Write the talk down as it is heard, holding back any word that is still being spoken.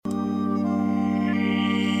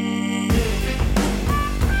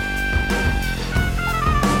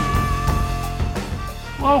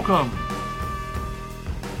welcome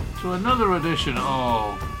to another edition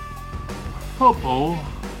of Football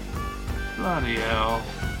Bloody Hell.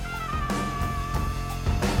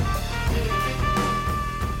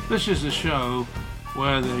 This is the show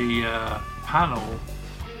where the panel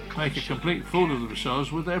make a complete fool of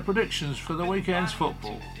themselves with their predictions for the weekend's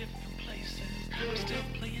football.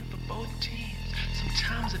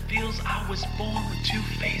 Sometimes it feels I was born with two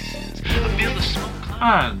faces. I feel the smoke.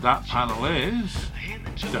 And that panel is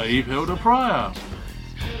Dave Hilda Pryor,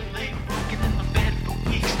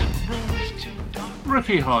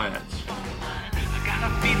 Ricky Hyatt,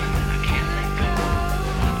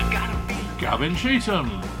 Gavin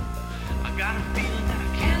Cheetham,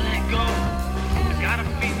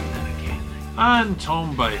 and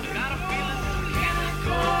Tom Bailey.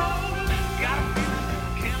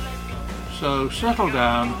 So settle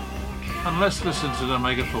down and let's listen to them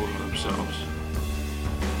make a fool of themselves.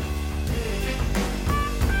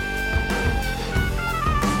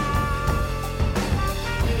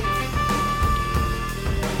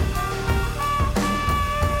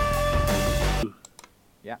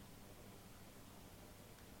 Yeah.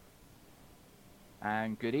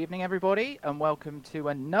 And good evening, everybody, and welcome to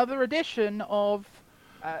another edition of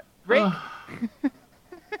Rick.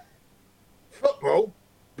 Football?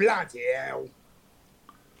 Bloody hell.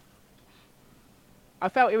 I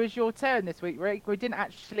felt it was your turn this week, Rick. We didn't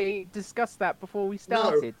actually discuss that before we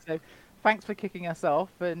started, so thanks for kicking us off.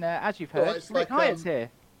 And as you've heard, Rick Hyatt's here.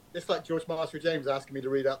 It's like George Master James asking me to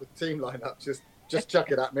read out the team lineup. Just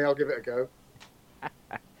chuck it at me. I'll give it a go.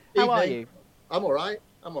 How are you? I'm all right.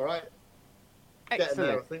 Excellent. Getting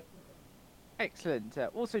there, I think. Excellent.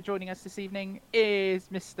 Also joining us this evening is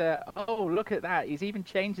Mr. Oh, look at that. He's even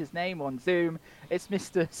changed his name on Zoom. It's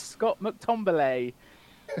Mr. Scott McTombele.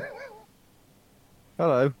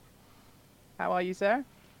 Hello. How are you, sir?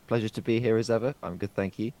 Pleasure to be here as ever. I'm good,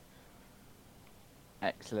 thank you.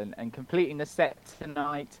 Excellent. And completing the set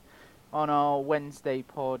tonight on our Wednesday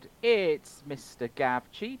pod, it's Mr. Gav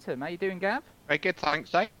Cheetham. How you doing, Gav? Very good,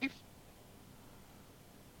 thanks, Dave.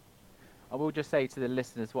 I will just say to the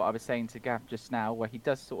listeners what I was saying to Gav just now, where he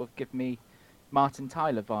does sort of give me Martin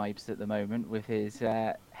Tyler vibes at the moment with his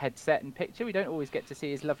headset and picture. We don't always get to see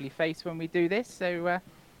his lovely face when we do this, so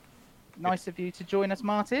nice of you to join us,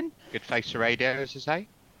 Martin. Good face to radio, as you say.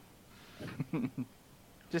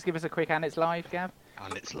 Just give us a quick and it's live, Gav.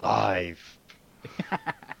 And it's live.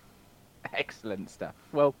 Excellent stuff.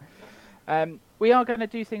 Well, we are going to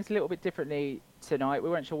do things a little bit differently tonight. We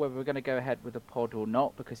weren't sure whether we're going to go ahead with a pod or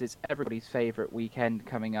not because it's everybody's favourite weekend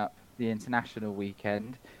coming up, the international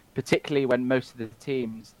weekend, particularly when most of the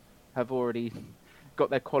teams have already got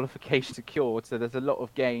their qualification secured. So there's a lot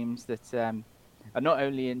of games that are not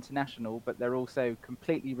only international, but they're also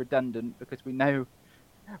completely redundant because we know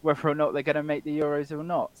whether or not they're going to make the Euros or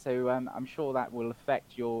not. So I'm sure that will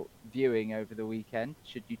affect your viewing over the weekend,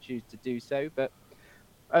 should you choose to do so. But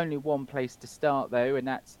only one place to start, though, and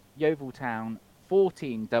that's Yeovil Town,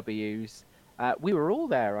 14 Ws. We were all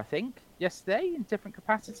there, I think, yesterday in different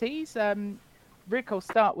capacities. Rick, I'll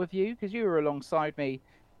start with you because you were alongside me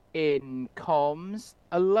in comms.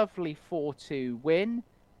 A lovely 4-2 win,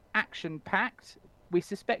 action-packed. We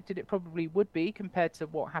suspected it probably would be compared to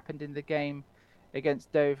what happened in the game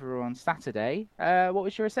against Dover on Saturday. What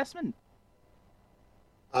was your assessment?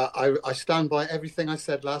 I stand by everything I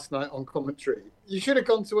said last night on commentary. You should have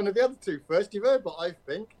gone to one of the other two first. You've heard what I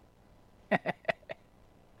think.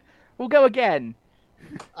 We'll go again.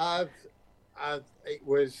 It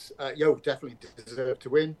was Yeovil definitely deserved to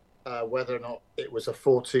win. Whether or not it was a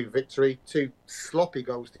 4-2 victory, two sloppy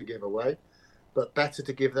goals to give away, but better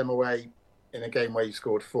to give them away in a game where you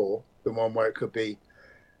scored 4 than one where it could be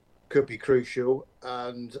crucial.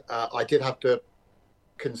 And I did have to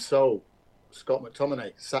console Scott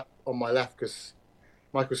McTominay, sat on my left because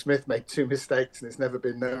Michael Smith made 2 mistakes and it's never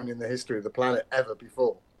been known in the history of the planet ever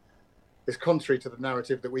before. It's contrary to the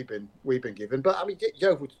narrative that we've been given. But I mean,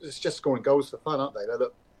 Yeovil is just scoring goals for fun, aren't they?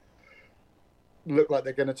 They look like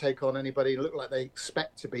they're going to take on anybody. Look like they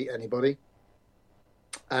expect to beat anybody.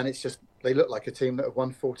 And it's just they look like a team that have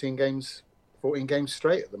won 14 games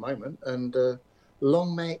straight at the moment. And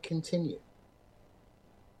long may it continue.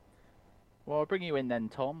 Well, I'll bring you in then,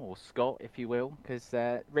 Tom, or Scott, if you will, because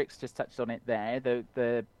Rick's just touched on it there.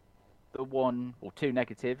 The one or two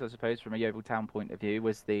negatives, I suppose, from a Yeovil Town point of view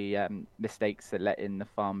was the mistakes that let in the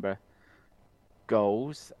Farnborough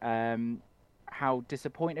goals. How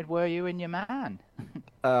disappointed were you in your man?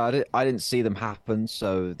 I didn't see them happen,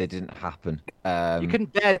 so they didn't happen. You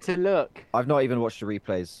couldn't bear to look. I've not even watched the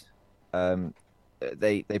replays.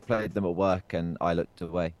 They played them at work, and I looked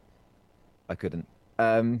away. I couldn't.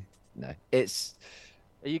 No, it's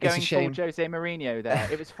Are you It's a going full shame. Jose Mourinho there?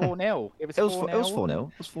 It was 4-0. It was It was 4-0. it was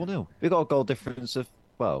 4-0. It was 4-0. We got a goal difference of,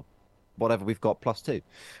 well, whatever we've got +2.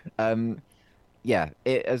 Um, yeah,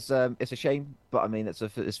 it's a shame, but I mean it's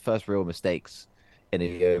his first real mistakes in a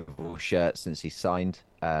Yeovil shirt since he signed.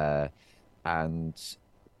 And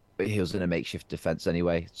he was in a makeshift defense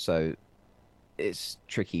anyway, so it's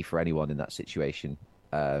tricky for anyone in that situation.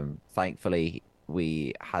 Thankfully,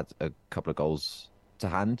 we had a couple of goals to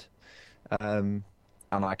hand, and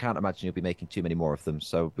I can't imagine you'll be making too many more of them.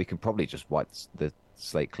 So we can probably just wipe the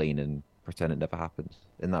slate clean and pretend it never happened.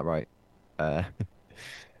 Isn't that right? Uh,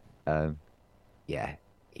 um, yeah,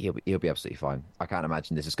 he'll be absolutely fine. I can't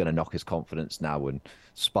imagine this is going to knock his confidence now and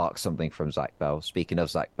spark something from Zach Bell. Speaking of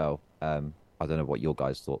Zach Bell, I don't know what your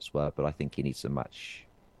guys' thoughts were, but I think he needs some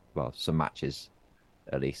matches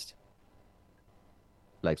at least.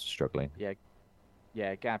 Legs are struggling.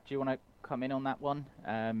 Yeah, Gab, do you want to come in on that one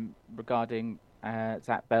regarding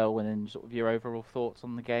Zach Bell and then sort of your overall thoughts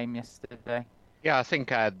on the game yesterday? Yeah, I think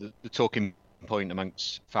the talking point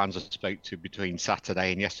amongst fans I spoke to between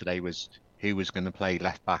Saturday and yesterday was who was going to play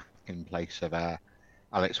left back in place of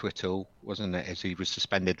Alex Whittle, wasn't it? As he was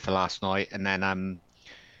suspended for last night, and then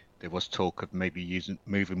there was talk of maybe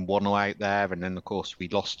moving Wannell out there, and then of course we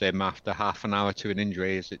lost him after half an hour to an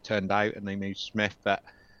injury, as it turned out, and they moved Smith. But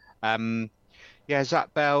yeah,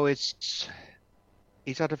 Zach Bell he's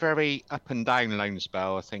had a very up and down loan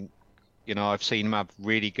spell. I think I've seen him have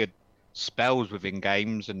really good spells within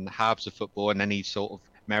games and halves of football, and then he sort of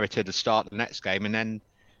merited a start the next game, and then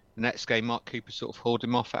the next game Mark Cooper sort of hauled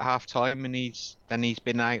him off at half time, and he's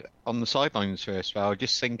been out on the sidelines for a spell. I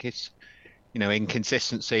just think it's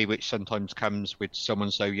inconsistency, which sometimes comes with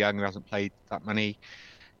someone so young who hasn't played that many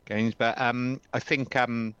games. But I think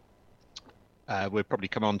we'll probably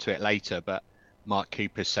come on to it later, but Mark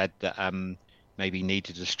Cooper said that maybe he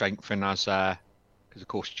needed to strengthen because of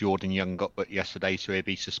course Jordan Young got booked yesterday, so he'll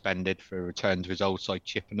be suspended for a return to his old side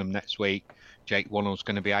Chippenham next week. Jake Wannell's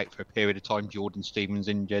going to be out for a period of time. Jordan Stevens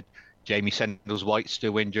injured. Jamie Sendles-White's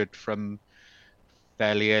still injured from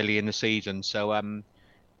fairly early in the season. So I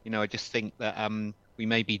just think that we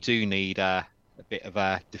maybe do need a bit of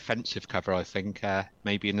a defensive cover, I think,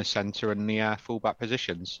 maybe in the centre and the full-back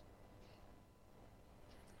positions.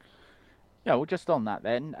 Yeah, well, just on that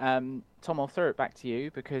then, Tom, I'll throw it back to you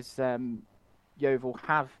because Yeovil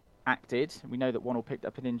have acted. We know that Wannell picked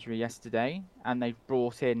up an injury yesterday, and they've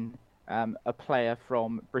brought in a player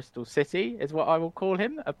from Bristol City, is what I will call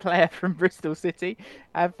him, a player from Bristol City.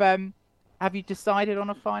 Have you decided on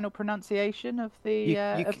a final pronunciation of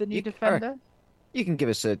the new defender? You can give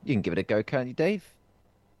it a go, can't you, Dave?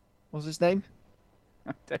 What's his name?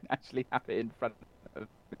 I don't actually have it in front of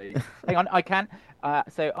me. Hang on, I can.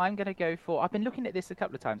 So I'm going to go for. I've been looking at this a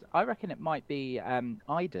couple of times. I reckon it might be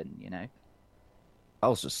Iden.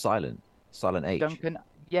 Oh, so silent H.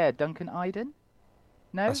 Duncan Iden.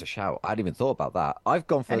 No, That's a shout. I hadn't even thought about that. I've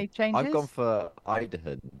gone for Any changes? I've gone for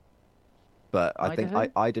Idaho, but I think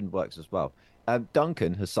Idaho? Iden works as well.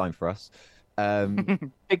 Duncan has signed for us.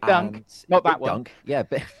 Big Dunk, and not that Big one. Dunk, yeah,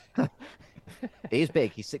 but he is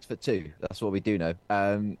big. He's 6'2". That's what we do know.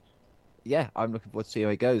 Yeah, I'm looking forward to see how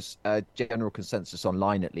he goes. General consensus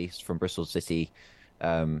online, at least from Bristol City,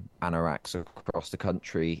 anoraks across the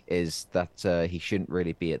country, is that he shouldn't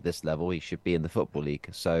really be at this level. He should be in the Football League.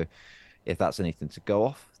 So, if that's anything to go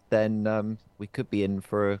off, then we could be in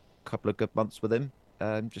for a couple of good months with him.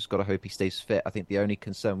 Just got to hope he stays fit. I think the only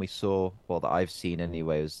concern we saw, well, that I've seen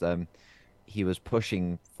anyway, was he was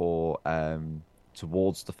pushing for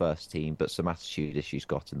towards the first team, but some attitude issues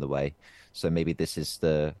got in the way. So maybe this is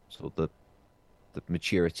the sort of the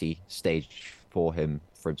maturity stage for him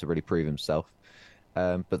to really prove himself.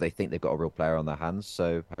 But they think they've got a real player on their hands,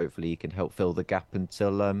 so hopefully he can help fill the gap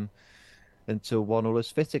until Wannell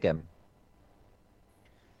is fit again.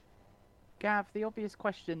 Gav, the obvious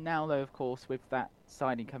question now, though, of course, with that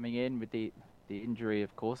signing coming in, with the injury,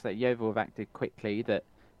 of course, that Yeovil have acted quickly, that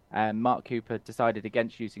Mark Cooper decided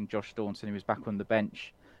against using Josh Staunton, who was back on the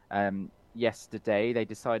bench yesterday. They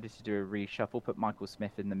decided to do a reshuffle, put Michael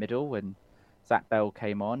Smith in the middle, and Zach Bell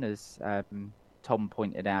came on, as Tom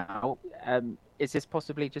pointed out. Is this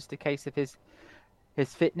possibly just a case of his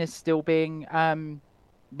fitness still being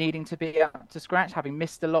needing to be up to scratch, having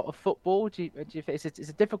missed a lot of football? It's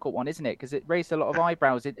a difficult one, isn't it? Because it raised a lot of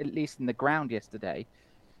eyebrows, at least in the ground yesterday.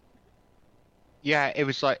 Yeah, it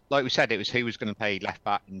was like we said, it was who was going to play left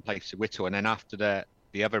back in place of Whittle, and then after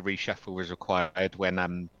the other reshuffle was required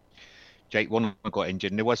when Jake Wannell got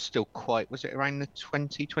injured, and there was still was it around the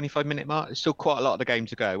 20-25 minute mark? There's still quite a lot of the game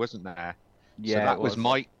to go, wasn't there? Yeah, so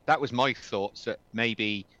that was my thoughts, that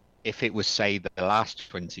maybe if it was, say, the last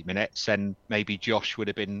 20 minutes, then maybe Josh would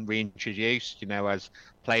have been reintroduced, as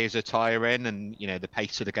players are tiring and, the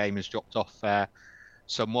pace of the game has dropped off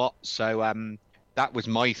somewhat. So that was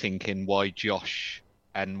my thinking why Josh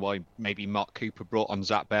and why maybe Mark Cooper brought on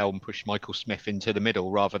Zach Bell and pushed Michael Smith into the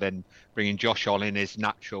middle rather than bringing Josh on in his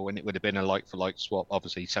natural, and it would have been a like-for-like swap,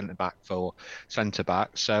 obviously centre-back for centre-back.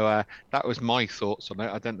 So that was my thoughts on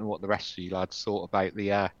it. I don't know what the rest of you lads thought about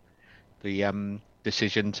the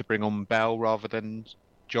decision to bring on Bell rather than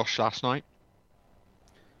Josh last night.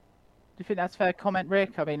 Do you think that's a fair comment,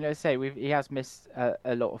 Rick? I mean, let's say he has missed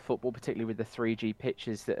a lot of football, particularly with the 3G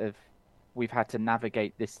pitches that we've had to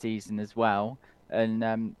navigate this season as well.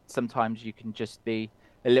 And sometimes you can just be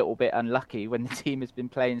a little bit unlucky when the team has been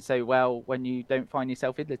playing so well when you don't find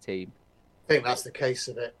yourself in the team. I think that's the case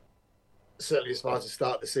of it. Certainly as far as the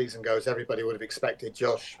start of the season goes, everybody would have expected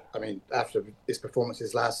Josh, after his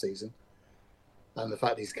performances last season, and the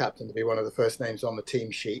fact he's captain, to be one of the first names on the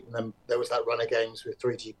team sheet. And then there was that run of games with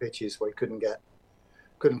 3G pitches where he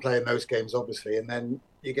couldn't play in those games, obviously. And then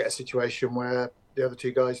you get a situation where the other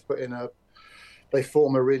two guys they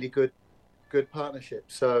form a really good partnership.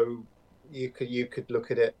 So you could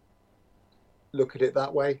look at it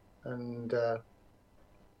that way and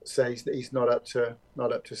say that he's not up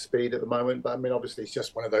to speed at the moment. But obviously it's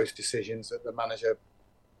just one of those decisions that the manager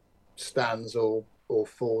stands or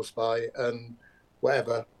falls by, and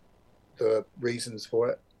whatever the reasons for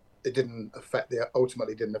it,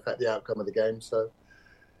 ultimately didn't affect the outcome of the game. So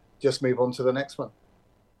just move on to the next one.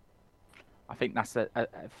 I think that's a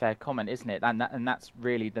fair comment, isn't it? And that's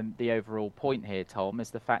really the overall point here, Tom,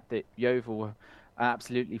 is the fact that Yeovil are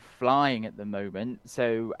absolutely flying at the moment.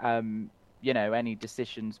 So, any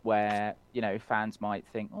decisions where, fans might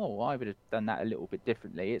think, oh, I would have done that a little bit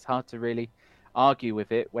differently. It's hard to really argue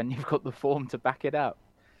with it when you've got the form to back it up.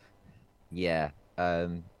 Yeah. I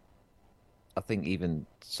think even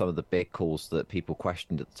some of the big calls that people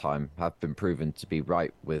questioned at the time have been proven to be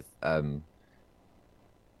right with...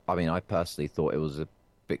 I personally thought it was a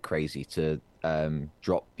bit crazy to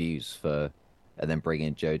drop Buse and then bring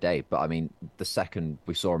in Joe Day. But the second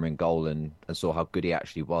we saw him in goal and saw how good he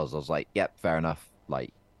actually was, I was like, yep, fair enough.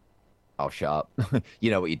 Like, I'll shut up.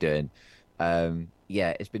 You know what you're doing.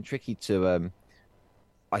 It's been tricky to,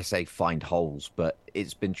 I say find holes, but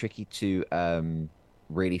it's been tricky to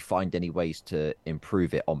really find any ways to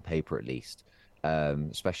improve it on paper, at least,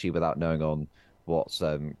 especially without knowing on what's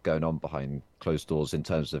going on behind closed doors in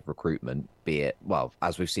terms of recruitment, be it, well,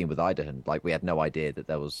 as we've seen with Idaho, like we had no idea that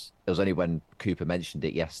it was only when Cooper mentioned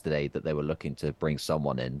it yesterday that they were looking to bring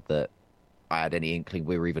someone in that I had any inkling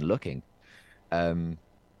we were even looking.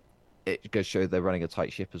 It goes to show they're running a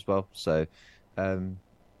tight ship as well. So, I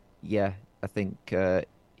think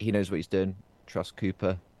he knows what he's doing. Trust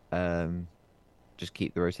Cooper. Just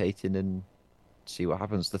keep the rotating and see what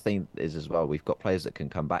happens. The thing is as well, we've got players that can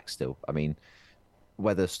come back still.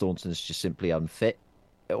 Whether Staunton's just simply unfit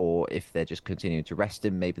or if they're just continuing to rest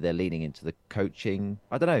him, maybe they're leaning into the coaching.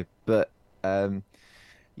 I don't know, but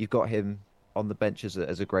you've got him on the bench as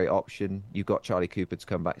a great option. You've got Charlie Cooper to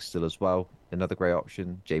come back still as well, another great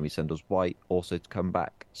option. Jamie Sanders-White also to come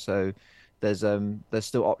back. So there's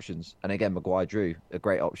still options. And again, Maguire Drew, a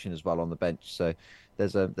great option as well on the bench. So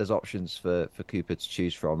there's options for Cooper to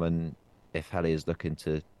choose from. And if Helly is looking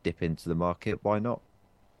to dip into the market, why not?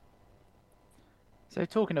 So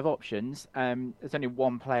talking of options, there's only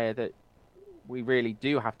one player that we really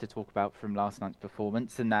do have to talk about from last night's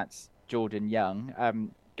performance, and that's Jordan Young.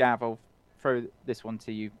 Gav, I'll throw this one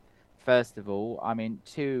to you first of all.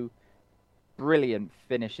 Two brilliant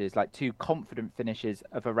finishes, like two confident finishes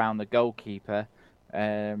of around the goalkeeper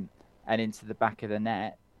and into the back of the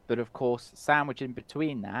net. But of course, sandwiched in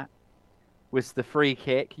between that was the free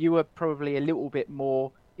kick. You were probably a little bit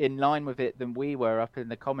more in line with it than we were up in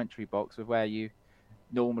the commentary box with where you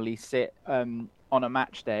normally sit on a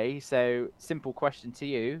match day. So simple question to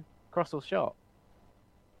you, cross or shot?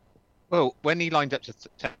 Well, when he lined up to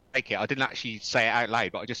take it, I didn't actually say it out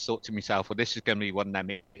loud, but I just thought to myself, well, this is going to be one of them.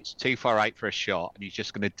 It's too far out for a shot, and he's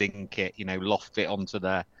just going to dink it, loft it onto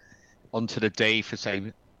the D for,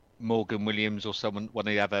 say, Morgan Williams or one of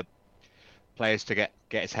the other players to get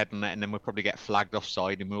his head on it, and then we'll probably get flagged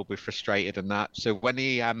offside, and we'll be frustrated and that. So when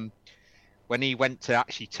he went to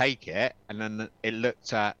actually take it, and then it looked,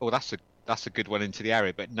 that's a good one into the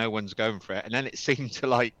area, but no one's going for it, and then it seemed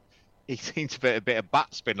to he seemed to put a bit of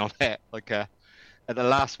bat spin on it, at the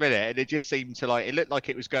last minute, and it just seemed to it looked like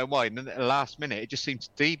it was going wide, and then at the last minute, it just seemed to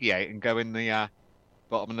deviate and go in the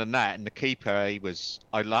bottom of the net. And the keeper, I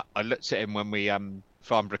looked at him when we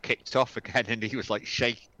Farnborough kicked off again, and he was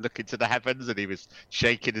looking to the heavens, and he was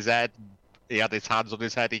shaking his head. he had his hands on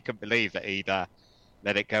his head. He couldn't believe that he'd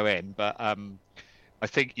let it go in. But I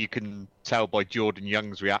think you can tell by Jordan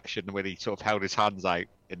Young's reaction when he sort of held his hands out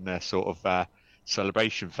in the sort of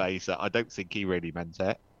celebration phase that I don't think he really meant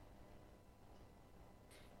it.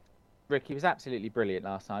 Rick, he was absolutely brilliant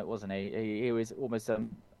last night, wasn't he? He was almost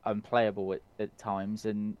unplayable at times,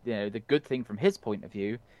 and the good thing from his point of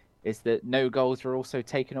view is that no goals were also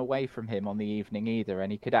taken away from him on the evening either,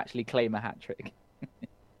 and he could actually claim a hat-trick.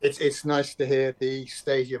 It's nice to hear the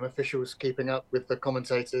stadium officials keeping up with the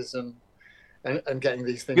commentators and getting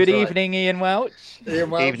these things Good right. evening, Ian Welch.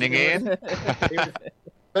 Evening, Ian. He was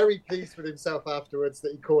very pleased with himself afterwards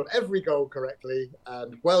that he called every goal correctly,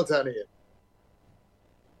 and well done, Ian.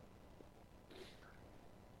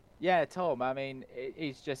 Yeah, Tom, I mean,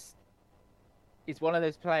 he's one of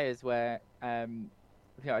those players where,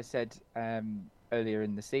 I said earlier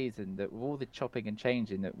in the season that with all the chopping and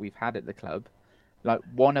changing that we've had at the club, like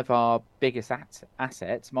one of our biggest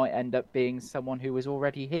assets might end up being someone who was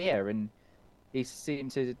already here, and he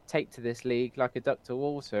seemed to take to this league like a duck to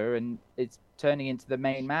water, and it's turning into the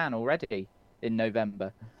main man already in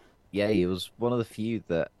November. Yeah, he was one of the few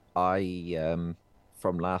that I,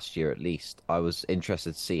 from last year at least, I was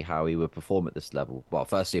interested to see how he would perform at this level. Well,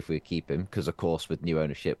 firstly, if we would keep him, because of course with new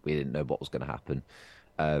ownership, we didn't know what was going to happen.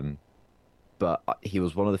 But he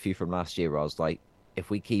was one of the few from last year where I was like, if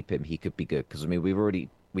we keep him, he could be good. Because I mean,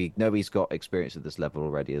 we know he's got experience at this level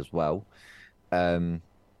already as well. And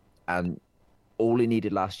all he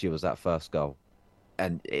needed last year was that first goal,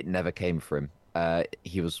 and it never came for him.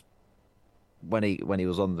 He was when he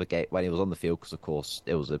was on the field, because of course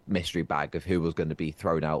it was a mystery bag of who was going to be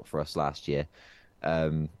thrown out for us last year.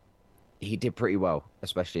 He did pretty well,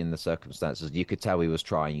 especially in the circumstances. You could tell he was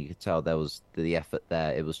trying. You could tell there was the effort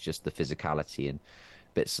there. It was just the physicality and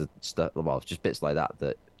bits of stuff. Well, just bits like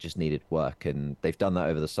that just needed work, and they've done that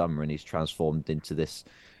over the summer, and he's transformed into this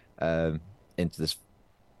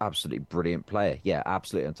absolutely brilliant player. Yeah,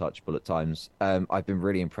 absolutely untouchable at times. I've been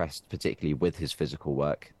really impressed, particularly with his physical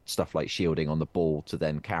work, stuff like shielding on the ball to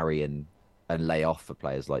then carry and lay off for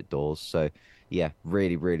players like Dawes. So yeah,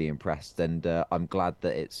 really, really impressed, and I'm glad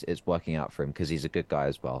that it's working out for him because he's a good guy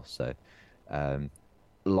as well. So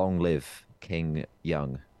long live King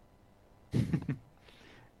Young.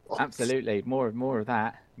 Absolutely, more of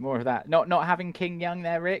that. Not having King Young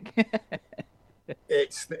there, Rick.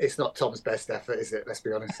 It's not Tom's best effort, is it? Let's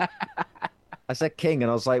be honest. I said King, and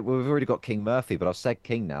I was like, well, we've already got King Murphy, but I've said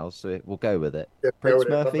King now, so we'll go with it. Yeah, Prince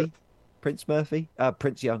Murphy,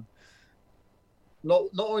 Prince Young.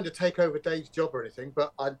 Not wanting to take over Dave's job or anything,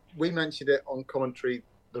 but we mentioned it on commentary,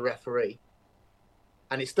 the referee,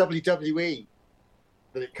 and it's WWE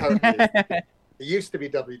that it currently is. It used to be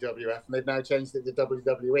WWF, and they've now changed it to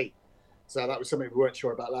WWE. So that was something we weren't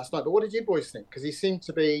sure about last night. But what did you boys think? Because he seemed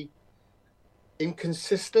to be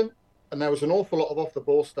inconsistent, and there was an awful lot of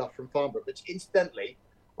off-the-ball stuff from Farnborough, which incidentally,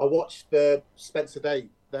 I watched the Spencer Day,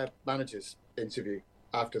 their manager's interview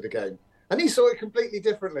after the game, and he saw it completely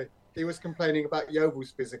differently. He was complaining about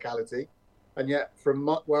Yeovil's physicality, and yet from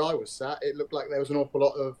where I was sat, it looked like there was an awful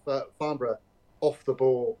lot of Farnborough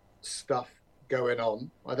off-the-ball stuff going on.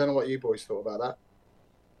 I don't know what you boys thought about that.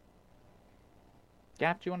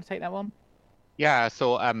 Gav, do you want to take that one? Yeah, I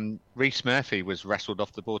thought Reece Murphy was wrestled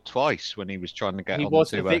off the board twice when he was trying to get he on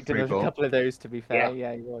was to the victim of a ball. couple of those, to be fair.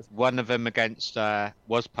 Yeah, he was. One of them against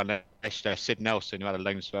was punished. Sid Nelson, who had a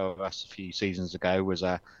loan spell with us a few seasons ago, was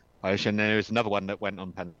punished, and there was another one that went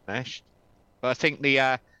unpunished. But I think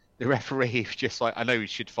the referee was just like, I know he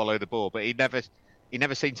should follow the ball, but he never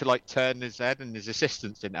seemed to like turn his head, and his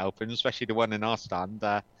assistants didn't help him, especially the one in our stand.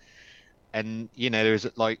 And there was,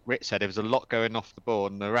 like Rick said, there was a lot going off the ball,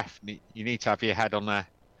 and the ref, you need to have your head on a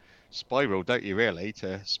spiral, don't you, really,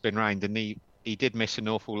 to spin round? And he did miss an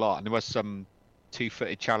awful lot, and there was some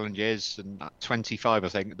two-footed challenges, and at 25, I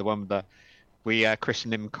think, the one that we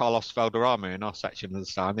christened him Carlos Valderrama in our section of the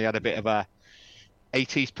stand. He had a bit of a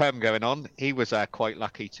 80s perm going on. He was quite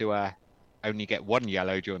lucky to only get one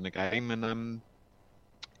yellow during the game, and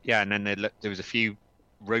and then there was a few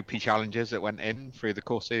ropey challenges that went in through the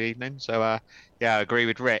course of the evening. So I agree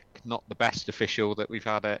with Rick, not the best official that we've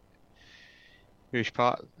had at Rouge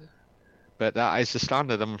Park, but that is the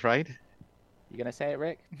standard, I'm afraid. You gonna say it,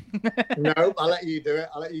 Rick? No, I'll let you do it.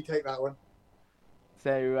 I'll let you take that one.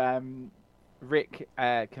 So Rick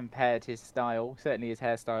compared his style, certainly his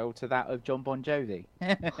hairstyle, to that of John Bon Jovi.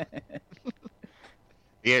 The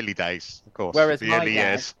early days, of course. Whereas the early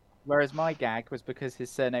years. Whereas my gag was because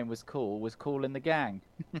his surname was Cool in the Gang.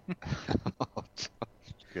 Oh,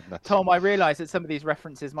 goodness. Tom, I realise that some of these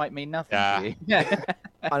references might mean nothing to you.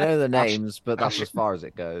 I know the names, but that's as far as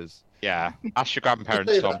it goes. Yeah, ask your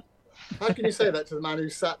grandparents, Tom. How can you say that to the man who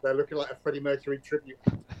sat there looking like a Freddie Mercury tribute?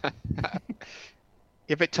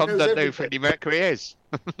 Yeah, but Tom knows doesn't know who everything. Freddie Mercury is.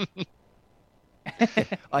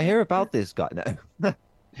 I hear about this guy now.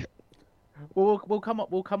 We'll come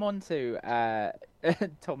on to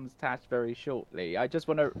Tom's task very shortly. I just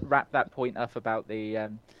want to wrap that point up about the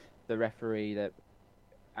referee that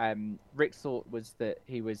Rick thought was that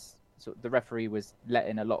the referee was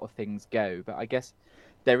letting a lot of things go, but I guess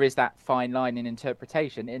there is that fine line in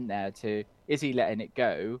interpretation in there to, is he letting it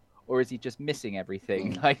go or is he just missing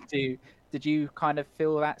everything? Like, did you kind of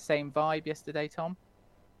feel that same vibe yesterday, Tom?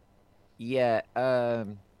 Yeah,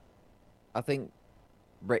 I think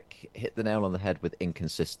Rick hit the nail on the head with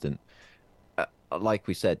inconsistent. Like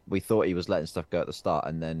we said, we thought he was letting stuff go at the start,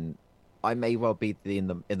 and then I may well be in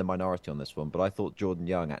the minority on this one, but I thought Jordan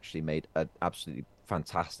Young actually made an absolutely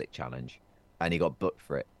fantastic challenge, and he got booked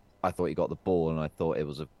for it. I thought he got the ball, and I thought it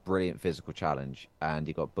was a brilliant physical challenge, and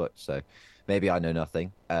he got booked. So maybe I know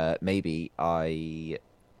nothing. Maybe I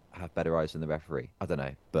have better eyes than the referee. I don't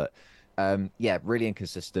know, but yeah, really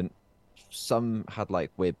inconsistent. Some had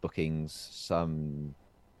like weird bookings, some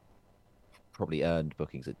probably earned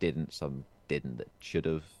bookings that didn't, some didn't that should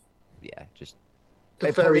have. Yeah, just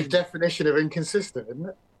The very definition of inconsistent, isn't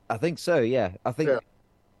it? I think so. Yeah, I think Yeah.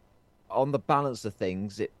 on the balance of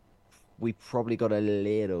things, we probably got a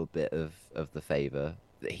little bit of the favour.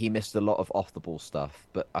 He missed a lot of off the ball stuff,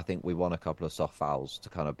 but I think we won a couple of soft fouls to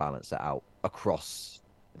kind of balance it out across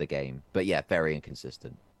the game. But yeah, very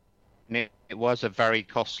inconsistent. And it was a very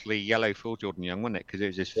costly yellow for Jordan Young, wasn't it? Because it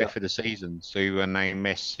was his fifth of the season. So when they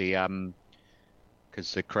miss the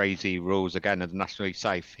because the crazy rules again of the National League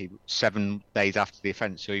South, 7 days after the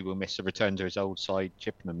offence, so he will miss a return to his old side,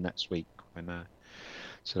 Chippenham, next week.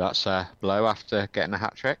 So that's a blow after getting a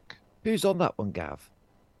hat trick. Who's on that one, Gav?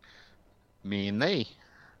 Me and thee.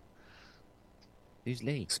 Who's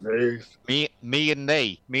Lee? Smooth. Me and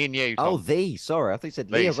thee. Me and you. Tom. Oh, thee. Sorry, I think you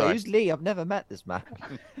said Lee, Lee. sorry. Who's Lee? I've never met this man.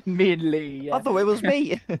 Me and Lee. Yeah. I thought it was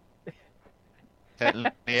me.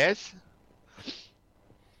 Certainly is.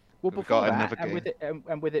 Well, We've before got that, another and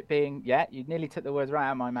game. with it being, yeah, you nearly took the words right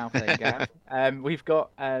out of my mouth there, Gav. We've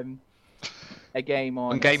got a game on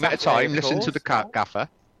One game at a Saturday, time. of Listen to course. the gaffer.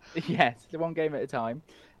 Yes, the one game at a time.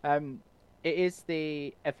 It is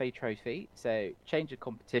the FA Trophy, so change of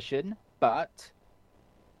competition, but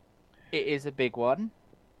it is a big one,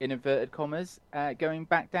 in inverted commas, going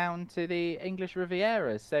back down to the English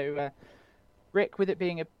Riviera. So, Rick, with it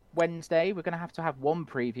being a Wednesday, we're going to have one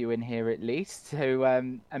preview in here at least, so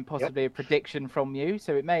and possibly a prediction from you.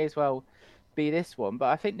 So it may as well be this one, but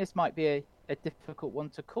I think this might be a difficult one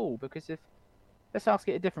to call because let's ask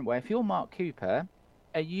it a different way. If you're Mark Cooper,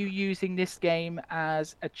 are you using this game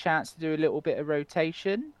as a chance to do a little bit of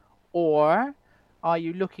rotation, or are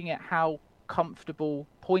you looking at how comfortable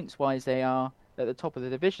points-wise they are at the top of the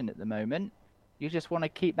division at the moment? You just want to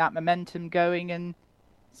keep that momentum going and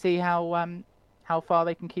see how far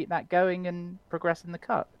they can keep that going and progress in the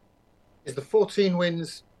cup. Is the 14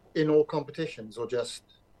 wins in all competitions or just?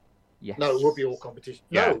 Yes. No, it will be all competitions.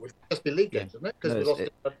 Yeah. No, it would just be league games, isn't it? Because No, we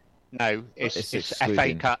lost. No, it's FA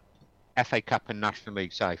excluding. Cup and National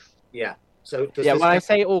League South. Yeah. So does Yeah, this well, I count-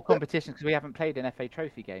 say all competitions because we haven't played an FA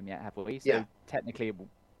Trophy game yet, have we? So Yeah. technically it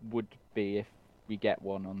would be if we get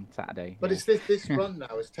one on Saturday. But yeah. it's this run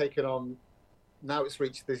now has taken on. Now it's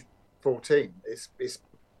reached the 14. It's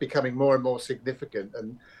becoming more and more significant,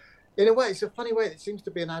 and in a way, it's a funny way. It seems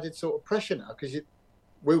to be an added sort of pressure now because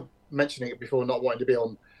we were mentioning it before, not wanting to be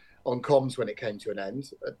on comms when it came to an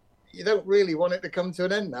end. You don't really want it to come to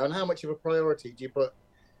an end now, and how much of a priority do you put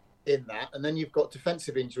in that? And then you've got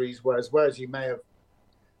defensive injuries, whereas you may have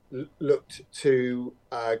looked to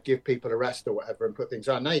give people a rest or whatever and put things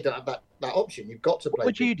on. Now you don't have that option. You've got to play. What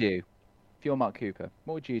would you do if you're Mark Cooper?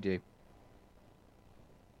 What would you do?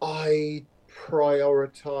 I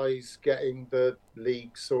prioritise getting the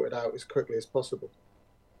league sorted out as quickly as possible.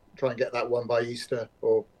 Try and get that one by Easter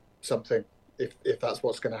or something, if that's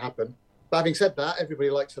what's going to happen. But having said that, everybody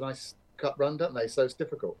likes a nice cup run, don't they? So it's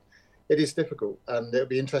difficult. It is difficult, and it'll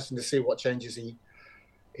be interesting to see what changes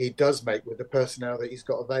he does make with the personnel that he's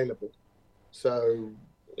got available. So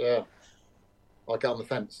yeah, I get on the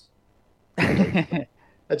fence. I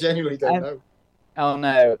genuinely don't know. Oh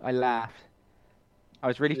no, I laughed. I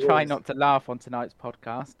was really You trying always- not to laugh on tonight's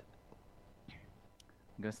podcast.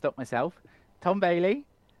 I'm going to stop myself. Tom Bailey,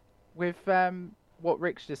 with what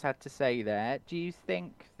Rick's just had to say there, do you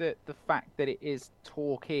think that the fact that it is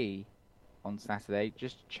Torquay on Saturday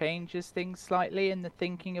just changes things slightly in the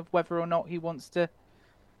thinking of whether or not he wants to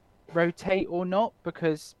rotate or not?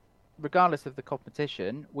 Because regardless of the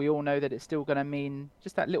competition, we all know that it's still going to mean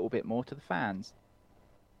just that little bit more to the fans.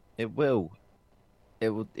 It will. It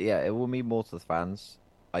will. Yeah, it will mean more to the fans.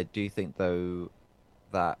 I do think though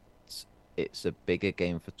that it's a bigger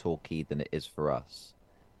game for Torquay than it is for us.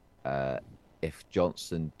 Uh, if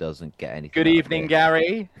Johnson doesn't get anything Good out of evening, it,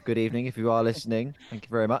 Gary. good evening. If you are listening, thank you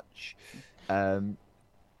very much. Um,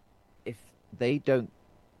 if they don't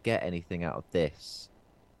get anything out of this,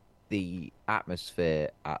 the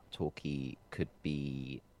atmosphere at Torquay could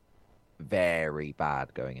be very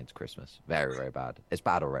bad going into Christmas. Very, very bad. It's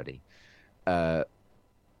bad already.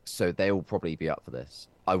 So they will probably be up for this.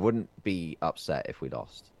 I wouldn't be upset if we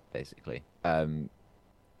lost, basically.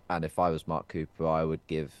 And if I was Mark Cooper, I would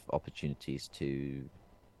give opportunities to,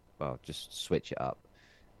 well, just switch it up.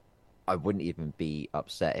 I wouldn't even be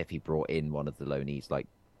upset if he brought in one of the loanees like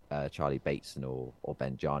Charlie Bateson or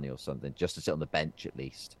Ben Jarney or something, just to sit on the bench at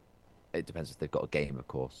least. It depends if they've got a game, of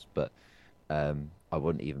course, but I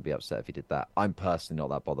wouldn't even be upset if he did that. I'm personally not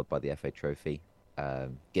that bothered by the FA Trophy.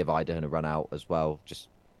 Give Idaho a run out as well. Just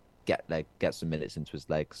get some minutes into his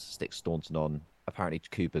legs. Stick Staunton on. Apparently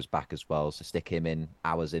Cooper's back as well, so stick him in,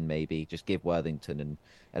 hours in maybe. Just give Worthington and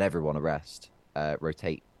everyone a rest.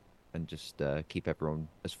 Rotate and just keep everyone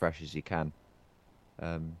as fresh as you can.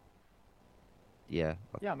 Yeah.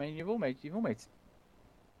 Yeah, I mean, you've almost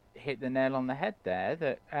hit the nail on the head there.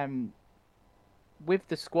 That with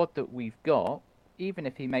the squad that we've got, even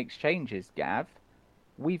if he makes changes, Gav,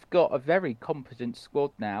 we've got a very competent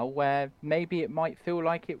squad now. Where maybe it might feel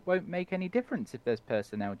like it won't make any difference if there's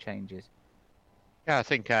personnel changes. Yeah, I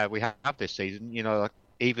think we have this season. You know, like,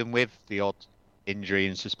 even with the odd injury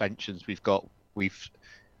and suspensions we've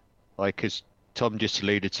like as Tom just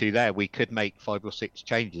alluded to there, we could make 5 or 6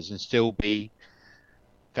 changes and still be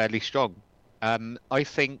fairly strong. I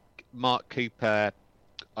think Mark Cooper,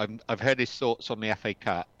 I've heard his thoughts on the FA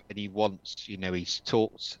Cup, and he wants, he's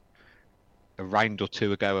talked a round or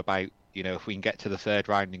two ago about, if we can get to the third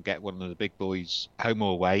round and get one of the big boys home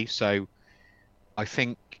or away. So I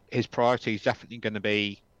think his priority is definitely going to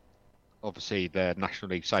be, obviously, the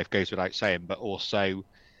National League South goes without saying, but also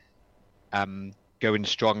going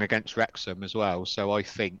strong against Wrexham as well. So I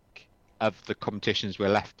think of the competitions we're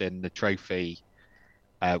left in, the trophy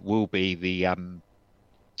will be the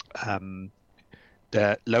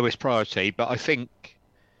lowest priority. But I think,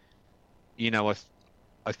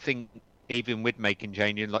 I think even with making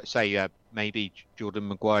changes, like say maybe Jordan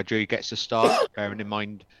Maguire-Drew gets a start, bearing in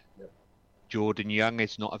mind Jordan Young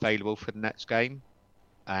is not available for the next game.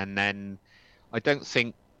 And then I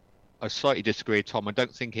slightly disagree with Tom. I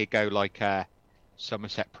don't think he'd go like a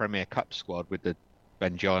Somerset Premier Cup squad with the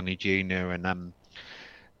Benjani Jr. and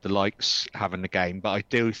the likes having the game. But I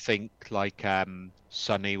do think like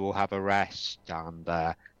Sonny will have a rest and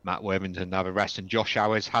Matt Worthington will have a rest. And Josh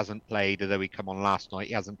Hours hasn't played, although he come on last night.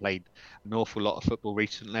 He hasn't played an awful lot of football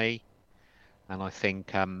recently. And I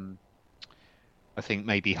think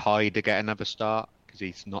maybe Hyde to get another start because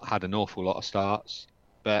he's not had an awful lot of starts.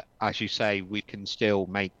 But as you say, we can still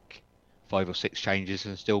make 5 or 6 changes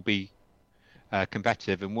and still be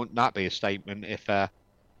competitive. And wouldn't that be a statement if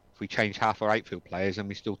we change half our outfield players and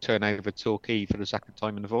we still turn over Torquay for the second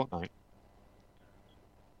time in a fortnight?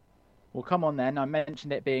 Well, come on then. I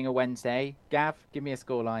mentioned it being a Wednesday. Gav, give me a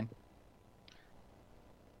scoreline.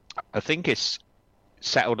 I think it's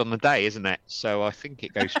settled on the day, isn't it? So I think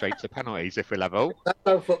it goes straight to penalties if we're level. That's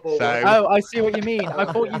how football works. Oh, I see what you mean. I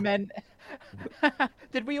thought you meant...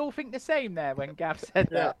 Did we all think the same there when Gav said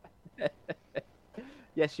that?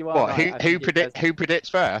 Yes, you are. What? Right. Who predicts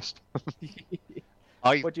first?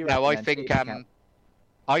 What do you reckon, I then? think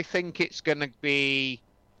I think it's going to be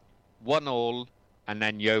 1-1, and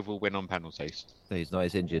then Yeovil win on penalties. So he's not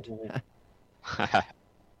as injured.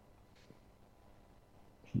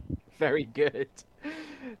 Very good.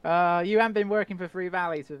 You haven't been working for Three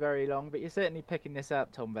Valleys for very long, but you're certainly picking this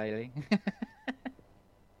up, Tom Bailey.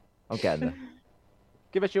 I'm getting there.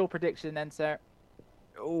 Give us your prediction then, sir.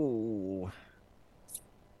 Oh,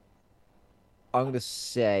 I'm going to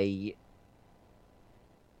say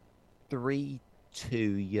 3-2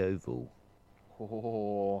 Yeovil.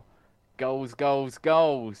 Oh, goals, goals,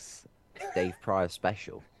 goals. Dave Pryor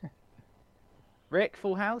special. Rick,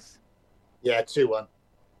 full house? Yeah, 2-1.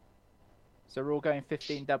 So we're all going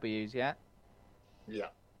 15 W's, yeah? Yeah.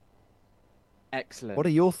 Excellent. What are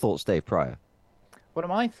your thoughts, Dave Pryor? What are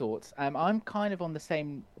my thoughts? I'm kind of on the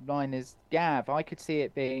same line as Gav. I could see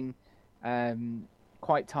it being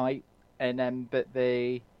quite tight, and but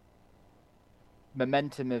the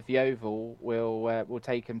momentum of Yeovil will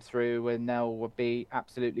take them through, and they'll be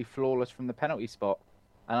absolutely flawless from the penalty spot.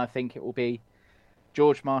 And I think it will be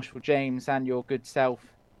George Marshall James and your good self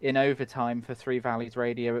in overtime for Three Valleys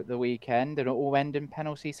Radio at the weekend, and it will end in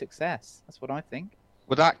penalty success. That's what I think.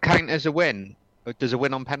 Would that count as a win? Or does a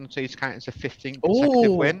win on penalties count as a 15th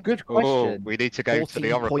consecutive win? Good question. We need to go to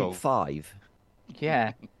the Oracle. 14.5.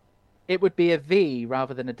 Yeah. It would be a V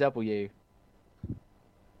rather than a W.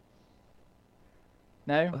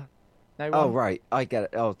 No? No Oh, one? right. I get it.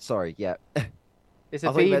 Oh, sorry. Yeah. Is I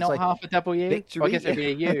a thought you V meant, not like, half a W? victory. Well, I guess it'd be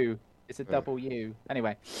a U. It's a double U.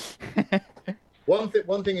 Anyway. One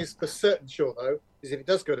thing is for certain sure, though, is if it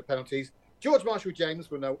does go to penalties, George Marshall James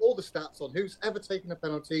will know all the stats on who's ever taken a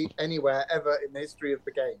penalty anywhere ever in the history of the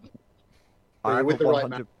game. So you're with the right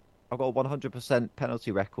man. I've got a 100% penalty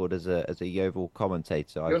record as a Yeovil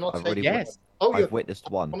commentator. You're not I've taking Yes. Oh, you're I've witnessed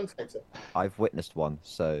one. commentator. I've witnessed one,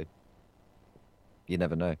 so you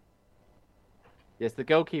never know. Yes, the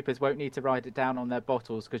goalkeepers won't need to write it down on their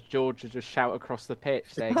bottles because George will just shout across the pitch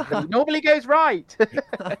saying, "It normally goes right."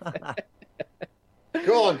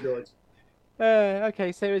 Go on, George.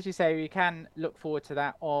 Okay, so as you say, we can look forward to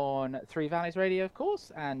that on Three Valleys Radio, of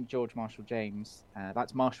course, and George Marshall James.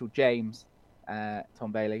 That's Marshall James,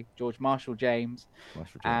 Tom Bailey, George Marshall James,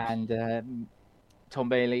 and Tom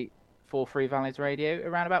Bailey for Three Valleys Radio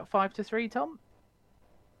around about 5 to 3, Tom?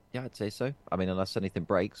 Yeah, I'd say so. I mean, unless anything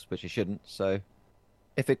breaks, which it shouldn't. So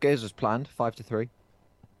if it goes as planned, 5 to 3.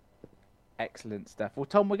 Excellent stuff. Well,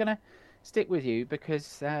 Tom, we're going to stick with you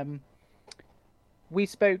because we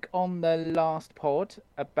spoke on the last pod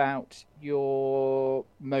about your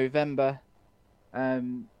Movember.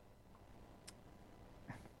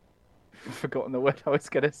 Forgotten the word I was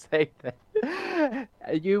going to say there.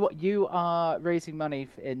 You are raising money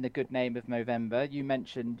in the good name of Movember.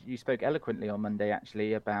 You spoke eloquently on Monday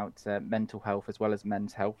actually about mental health as well as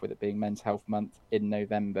men's health, with it being Men's Health Month in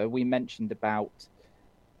November. We mentioned about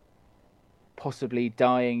possibly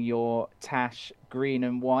dyeing your tash green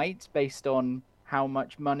and white based on how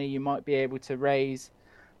much money you might be able to raise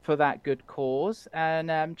for that good cause,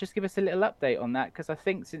 and just give us a little update on that, because I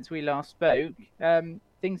think since we last spoke,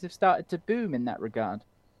 things have started to boom in that regard.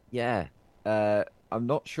 Yeah, I'm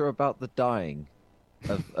not sure about the dyeing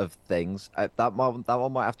of things. That one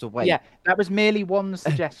might have to wait. Yeah, that was merely one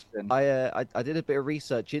suggestion. I did a bit of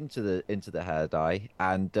research into the hair dye,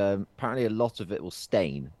 and apparently a lot of it will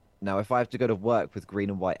stain. Now, if I have to go to work with green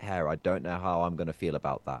and white hair, I don't know how I'm going to feel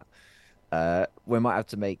about that. We might have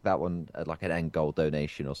to make that one like an end goal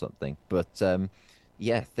donation or something. But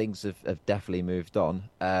yeah, things have definitely moved on.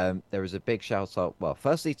 There is a big shout out. Well,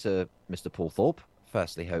 firstly to Mr. Paul Thorpe.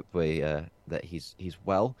 Firstly, hope that he's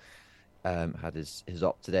well. Had his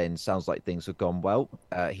op today, and sounds like things have gone well.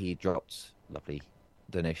 He dropped a lovely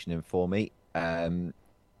donation in for me.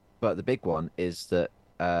 But the big one is that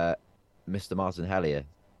Mr. Martin Hellier,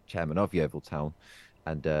 chairman of Yeovil Town,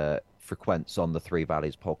 and frequents on the Three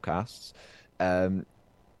Valleys podcasts,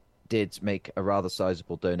 did make a rather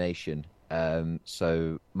sizable donation.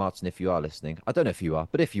 So Martin, if you are listening, I don't know if you are,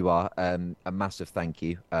 but if you are, a massive thank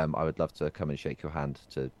you. I would love to come and shake your hand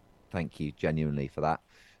to thank you genuinely for that.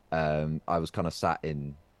 I was kind of sat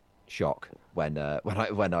in shock when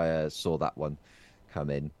I saw that one come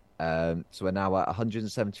in. So we're now at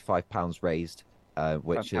 £175 raised,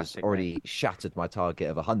 which has already shattered my target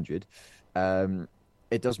of 100.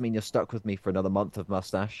 It does mean you're stuck with me for another month of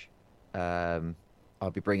mustache. I'll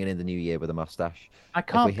be bringing in the new year with a mustache. I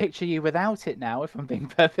can't picture you without it now, if I'm being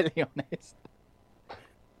perfectly honest.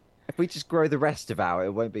 If we just grow the rest of it out,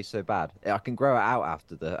 it won't be so bad. I can grow it out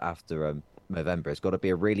after November. It's got to be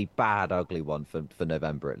a really bad, ugly one for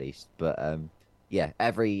November at least. But yeah,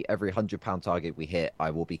 every £100 target we hit,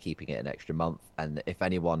 I will be keeping it an extra month. And if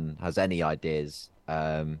anyone has any ideas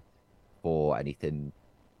for anything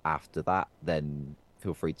after that, then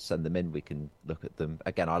feel free to send them in. We can look at them.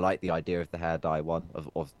 Again, I like the idea of the hair dye one,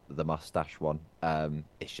 of the mustache one.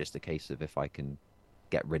 It's just a case of if I can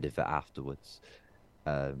get rid of it afterwards.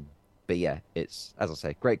 But yeah, it's, as I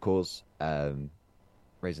say, great cause.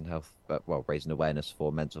 Raising awareness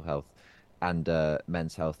for mental health and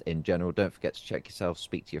men's health in general. Don't forget to check yourself,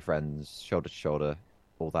 speak to your friends, shoulder to shoulder,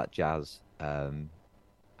 all that jazz. And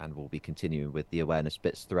we'll be continuing with the awareness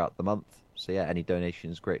bits throughout the month. So yeah, any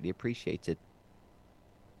donations greatly appreciated.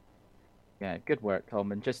 Yeah, good work,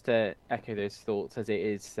 Tom. And just to echo those thoughts, as it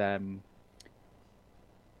is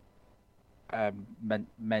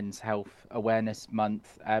Men's Health Awareness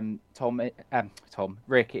Month,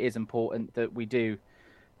 Rick, it is important that we do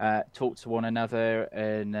talk to one another,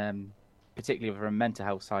 and particularly from a mental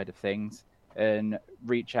health side of things, and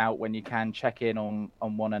reach out when you can, check in on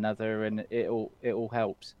one another, and it all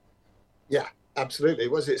helps. Yeah, absolutely.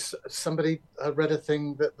 Was it somebody? I read a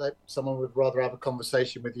thing that someone would rather have a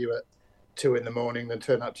conversation with you at 2 a.m. than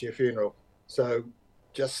turn up to your funeral. So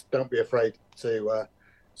just don't be afraid to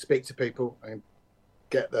speak to people. I mean,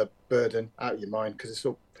 get the burden out of your mind, because it's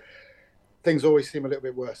all, things always seem a little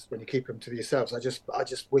bit worse when you keep them to yourselves. I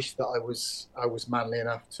just wish that I was manly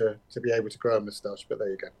enough to be able to grow a moustache, but there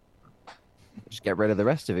you go. Just get rid of the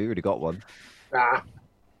rest of it. You already got one. Ah,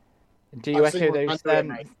 Do you I've seen echo what those? I'm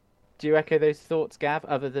doing, mate. Do you echo those thoughts, Gav?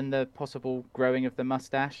 Other than the possible growing of the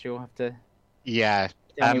mustache, you'll have to Yeah,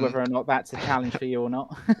 tell me whether or not that's a challenge for you or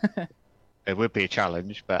not. it would be a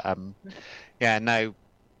challenge, but yeah, no,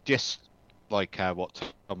 just like what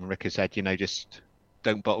Tom and Rick has said, just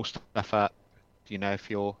don't bottle stuff up. If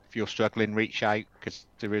you're struggling, reach out, because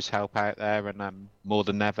there is help out there, and more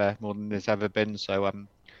than there's ever been. So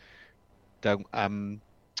don't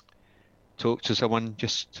talk to someone.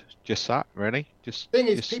 Just that, really. Thing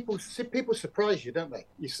is, people surprise you, don't they?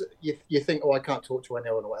 You think, oh, I can't talk to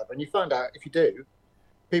anyone or whatever, and you find out if you do,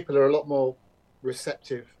 people are a lot more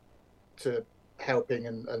receptive to helping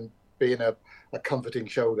and being a comforting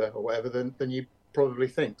shoulder or whatever than you probably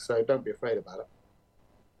think. So don't be afraid about it.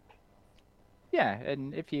 Yeah,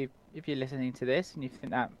 and if you're listening to this and you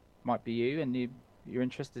think that might be you, and you're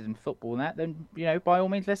interested in football and that, then by all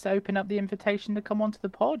means, let's open up the invitation to come onto the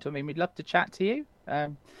pod. I mean, we'd love to chat to you.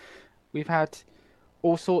 We've had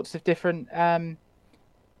all sorts of different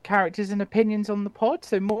characters and opinions on the pod,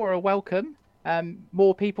 so more are welcome.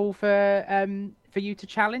 More people for you to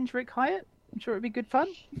challenge, Rick Hyatt. I'm sure it'd be good fun.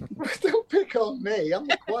 Don't pick on me. I'm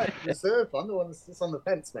the quiet reserve. I'm the one that's on the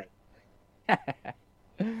fence, mate.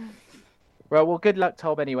 Well, good luck,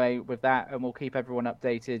 Tom, anyway, with that, and we'll keep everyone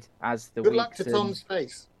updated as the Good weeks luck to Tom's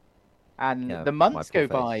face. and the months go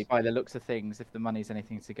by the looks of things, if the money's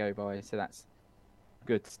anything to go by. So that's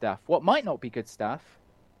good stuff. What might not be good stuff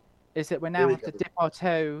is that we now have to dip our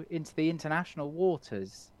toe into the international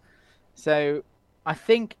waters. So I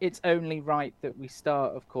think it's only right that we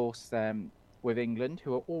start, of course, with England,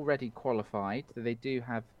 who are already qualified. They do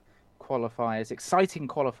have qualifiers, exciting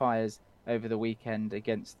qualifiers, over the weekend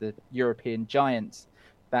against the European giants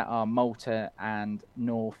that are Malta and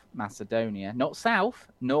North Macedonia. Not South,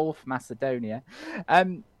 North Macedonia.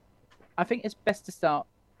 I think it's best to start,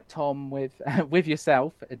 Tom, with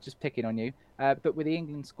yourself, just picking on you, but with the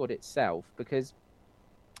England squad itself, because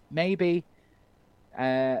maybe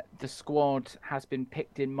the squad has been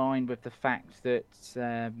picked in mind with the fact that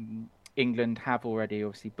England have already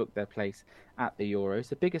obviously booked their place at the Euros.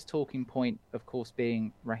 The biggest talking point, of course,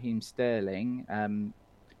 being Raheem Sterling.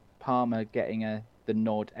 Palmer getting the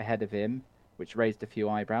nod ahead of him, which raised a few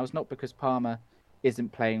eyebrows. Not because Palmer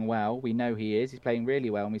isn't playing well. We know he is. He's playing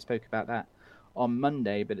really well, and we spoke about that on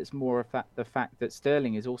Monday. But it's more of the fact that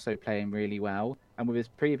Sterling is also playing really well. And with his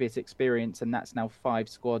previous experience, and that's now 5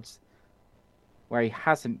 squads where he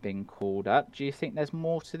hasn't been called up. Do you think there's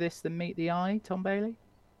more to this than meet the eye, Tom Bailey?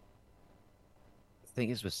 The thing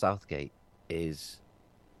is with Southgate is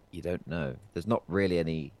you don't know. There's not really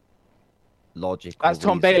any logic. That's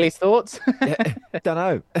Tom Bailey's thoughts. Don't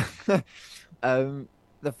know.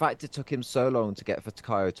 The fact it took him so long to get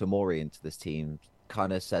Fikayo Tomori into this team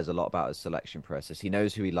kind of says a lot about his selection process. He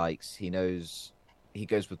knows who he likes. He knows he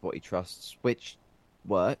goes with what he trusts, which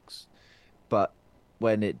works. But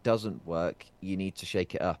when it doesn't work, you need to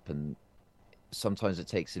shake it up. And sometimes it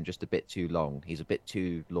takes him just a bit too long. He's a bit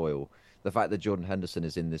too loyal. The fact that Jordan Henderson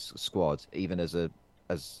is in this squad, even as an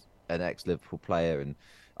ex-Liverpool player and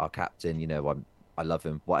our captain, I love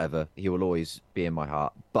him. Whatever, he will always be in my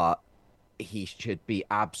heart. But he should be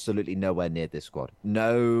absolutely nowhere near this squad.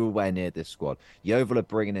 Nowhere near this squad. Yeovil are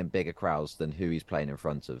bringing in bigger crowds than who he's playing in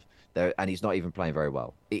front of. And he's not even playing very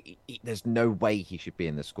well. There's no way he should be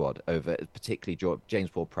in the squad over, particularly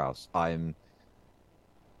James Ward-Prowse.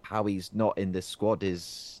 How he's not in this squad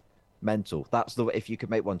is mental. That's if you could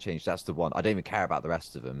make one change, that's the one. I don't even care about the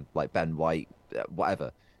rest of them, like Ben White,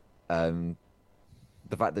 whatever. The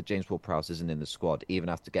fact that James Ward-Prowse isn't in the squad, even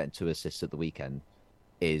after getting 2 assists at the weekend,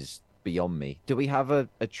 is beyond me. Do we have a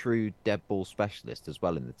true dead ball specialist as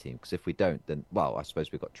well in the team? Because if we don't, then, well, I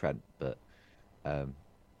suppose we've got Trent, but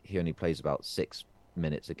he only plays about 6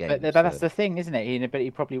 minutes a game. But that's the thing, isn't it? But he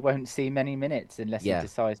probably won't see many minutes unless he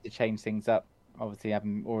decides to change things up, obviously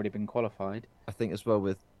having already been qualified. I think as well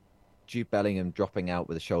with Jude Bellingham dropping out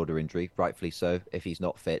with a shoulder injury, rightfully so. If he's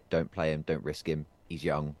not fit, don't play him, don't risk him. He's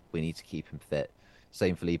young. We need to keep him fit.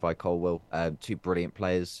 Same for Levi Colwill. 2 brilliant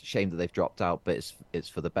players. Shame that they've dropped out, but it's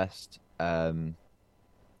for the best.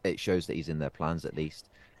 It shows that he's in their plans at least.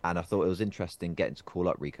 And I thought it was interesting getting to call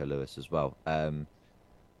up Rico Lewis as well.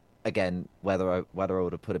 Again, whether I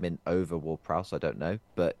would have put him in over Ward-Prowse, I don't know.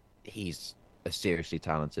 But he's a seriously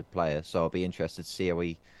talented player, so I'll be interested to see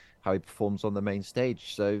how he performs on the main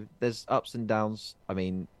stage. So there's ups and downs. I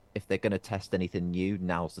mean, if they're going to test anything new,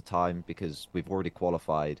 now's the time, because we've already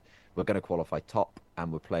qualified. We're going to qualify top,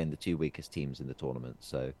 and we're playing the 2 weakest teams in the tournament.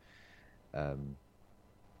 So, I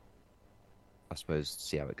suppose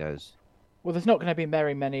see how it goes. Well, there's not going to be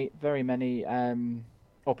very many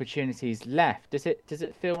opportunities left. Does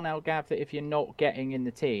it feel now, Gav, that if you're not getting in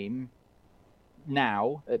the team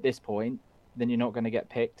now at this point, then you're not going to get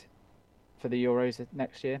picked for the Euros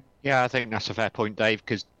next year? Yeah, I think that's a fair point, Dave,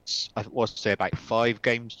 because I was to say about 5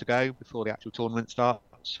 games to go before the actual tournament starts.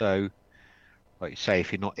 So, like you say,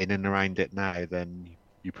 if you're not in and around it now, then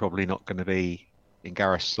you're probably not going to be in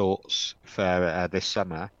Gareth's thoughts for this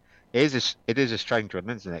summer. It is a strange one,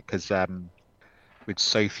 isn't it? Because with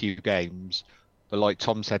so few games, but like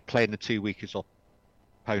Tom said, playing the 2 weakest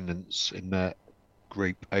opponents in the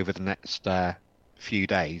group over the next few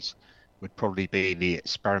days would probably be the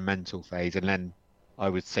experimental phase, and then I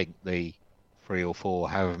would think the 3 or 4,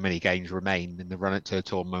 however many games remain in the run-up to the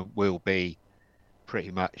tournament, will be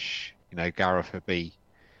pretty much, Gareth would be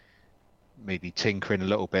maybe tinkering a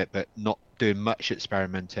little bit, but not doing much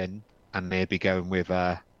experimenting, and they'd be going with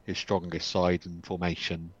his strongest side and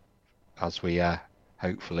formation as we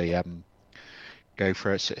hopefully go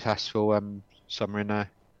for a successful summer in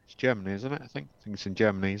it's Germany, isn't it? I think it's in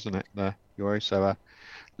Germany, isn't it? The Euro. So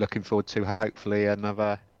looking forward to hopefully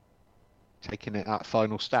another taking it that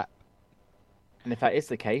final step. And if that is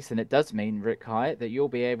the case, then it does mean, Rick Hyatt, that you'll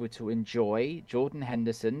be able to enjoy Jordan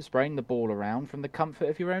Henderson spraying the ball around from the comfort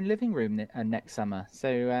of your own living room next summer.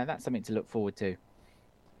 So that's something to look forward to.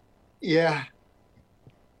 Yeah,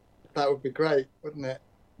 that would be great, wouldn't it?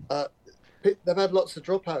 They've had lots of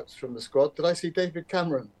dropouts from the squad. Did I see David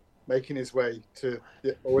Cameron making his way to...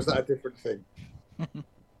 Or was that a different thing?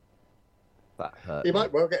 That hurt. He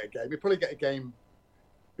might well get a game. He'll probably get a game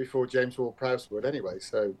before James Ward-Prowse would anyway,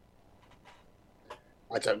 so...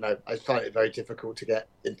 I don't know. I find it very difficult to get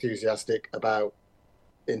enthusiastic about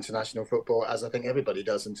international football, as I think everybody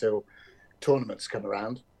does until tournaments come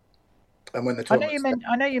around. And when the tournaments...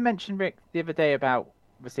 I know you mentioned, Rick, the other day about,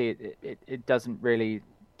 obviously, it doesn't really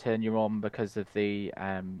turn you on because of the,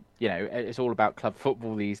 it's all about club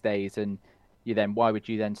football these days, and why would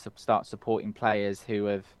you then start supporting players who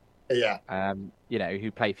have,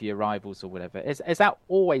 who play for your rivals or whatever? Has that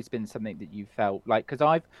always been something that you felt like? Because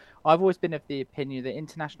I've always been of the opinion that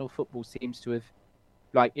international football seems to have,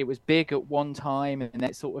 like, it was big at one time and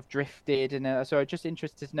it sort of drifted, and so I'm just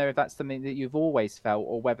interested to know if that's something that you've always felt,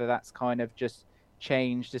 or whether that's kind of just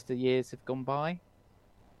changed as the years have gone by.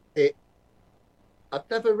 It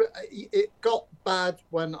got bad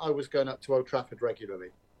when I was going up to Old Trafford regularly,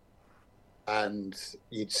 and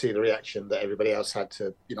you'd see the reaction that everybody else had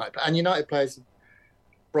to United. And United players,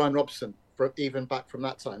 Brian Robson, even back from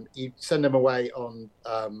that time, you send them away on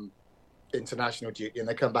international duty and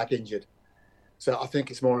they come back injured. So I think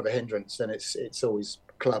it's more of a hindrance than it's always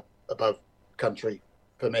club above country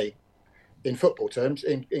for me. In football terms,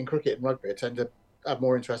 in cricket and rugby, I tend to have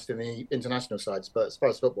more interest in the international sides. But as far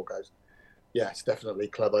as football goes, yeah, it's definitely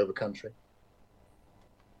club over country.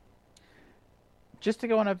 Just to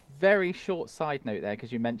go on a very short side note there,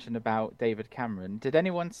 because you mentioned about David Cameron, did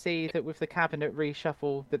anyone see that with the cabinet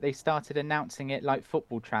reshuffle that they started announcing it like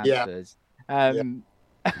football transfers? Tom,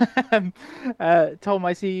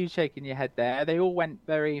 I see you shaking your head there. They all went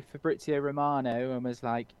very Fabrizio Romano and was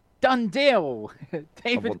like, done deal!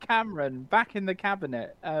 David Cameron back in the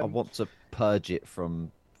cabinet. I want to purge it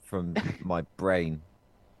from my brain.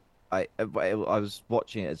 I was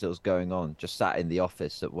watching it as it was going on, just sat in the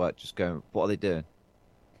office at work, just going, what are they doing?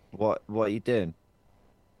 What are you doing?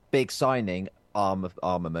 Big signing, arm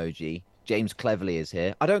emoji. James Cleverley is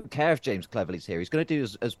here. I don't care if James Cleverley's here. He's going to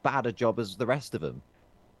do as bad a job as the rest of them.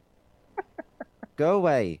 Go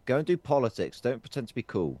away. Go and do politics. Don't pretend to be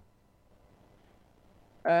cool.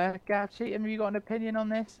 Gav Cheatham, have you got an opinion on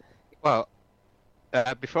this? Well,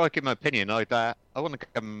 before I give my opinion, I want to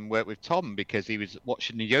come and work with Tom, because he was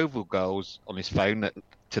watching the Yeovil goals on his phone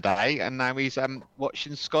today, and now he's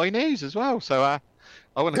watching Sky News as well. So I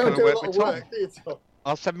want to come and work with Tom.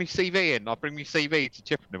 I'll send me CV in. I'll bring me CV to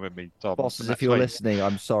Chippenham with me, Tom. Bosses, if you're listening,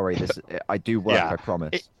 I'm sorry. I do work, I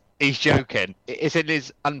promise. He's joking. It's in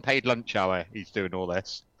his unpaid lunch hour he's doing all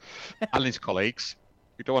this. And his colleagues.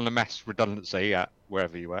 You don't want to mess redundancy at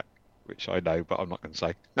wherever you work, which I know, but I'm not going to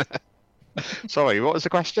say. Sorry, what was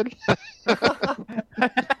the question?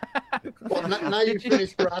 Well, now you've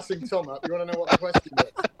finished grassing Tom up, you want to know what the question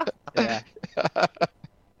was? Yeah.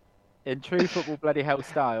 In true football bloody hell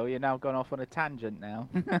style, you're now gone off on a tangent now.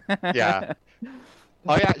 Yeah.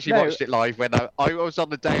 I actually watched it live when I was on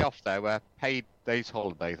the day off there, where paid day's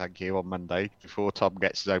holiday, thank you, on Monday, before Tom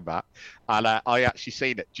gets his own back. And I actually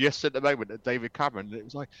seen it just at the moment at David Cameron. And it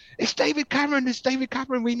was like, it's David Cameron,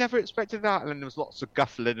 we never expected that. And then there was lots of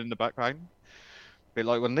guffling in the background. bit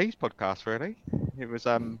like one of these podcasts, really. It was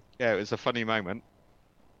it was a funny moment.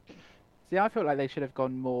 See, I feel like they should have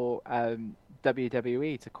gone more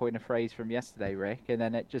WWE to coin a phrase from yesterday, Rick, and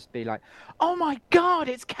then it just be like, "Oh my God,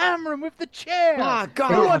 it's Cameron with the chair! Ah, Who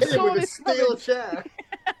God! Hit him saw with a this steel coming?" chair.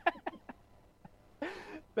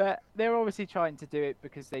 But they're obviously trying to do it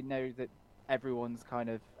because they know that everyone's kind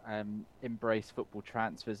of embraced football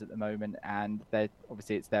transfers at the moment, and they're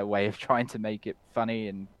obviously it's their way of trying to make it funny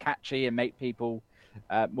and catchy and make people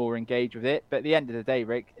more engaged with it. But at the end of the day,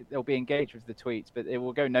 Rick, they'll be engaged with the tweets, but it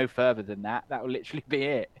will go no further than that. That will literally be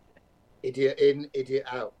it. Idiot in, idiot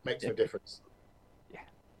out makes no difference.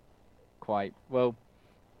 Quite well.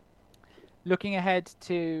 Looking ahead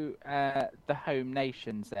to the home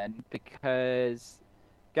nations then, because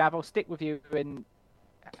Gav, I'll stick with you and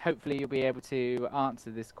hopefully you'll be able to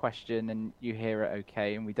answer this question and you hear it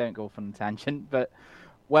okay and we don't go off on a tangent. But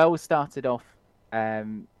Wales started off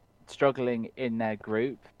struggling in their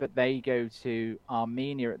group, but they go to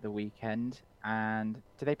Armenia at the weekend. And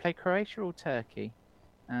do they play Croatia or Turkey?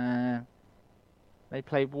 They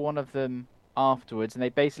play one of them afterwards, and they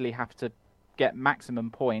basically have to get maximum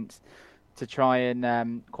points to try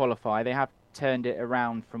and qualify. They have turned it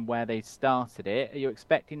around from where they started it. Are you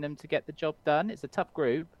expecting them to get the job done? It's a tough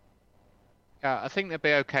group. Yeah, I think they'll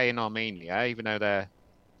be okay in Armenia, even though they're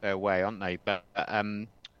away, aren't they? But They I'm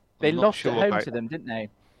not lost sure at home about... to them, didn't they?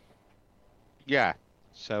 Yeah,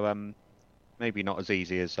 so maybe not as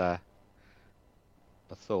easy as I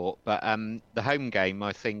thought. But the home game,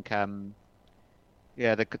 I think,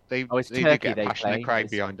 yeah, they Oh, it's do Turkey get a they passionate play. crowd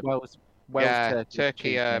It's behind them. Wales, Yeah,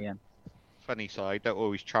 Turkey. Turkey, funny side, don't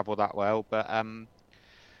always travel that well, but I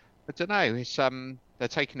don't know. It's they're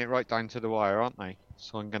taking it right down to the wire, aren't they?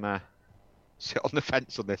 So I'm gonna sit on the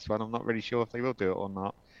fence on this one. I'm not really sure if they will do it or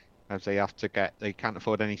not, as they can't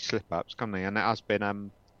afford any slip ups, can they? And it has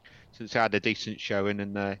been since they had a decent showing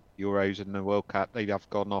in the Euros and the World Cup, they have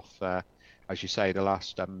gone off, as you say, the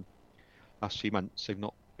last few months. They've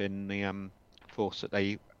not been the force that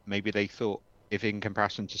they thought. If in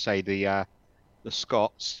comparison to say the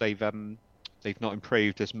Scots, they've not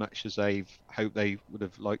improved as much as they've hoped they would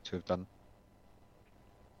have liked to have done.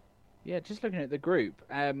 Yeah, just looking at the group,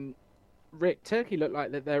 Rick, Turkey look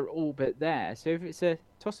like that they're all but there. So if it's a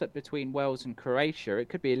toss-up between Wales and Croatia, it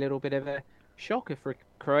could be a little bit of a shock if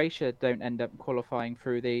Croatia don't end up qualifying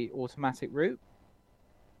through the automatic route.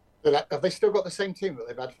 But have they still got the same team that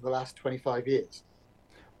they've had for the last 25 years?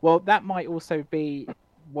 Well, that might also be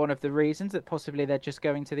one of the reasons that possibly they're just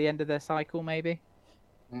going to the end of their cycle, maybe.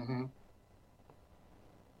 Mm-hmm.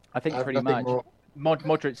 I think pretty much. More.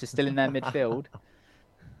 Modric is still in their midfield.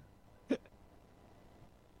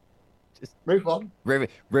 Just move on.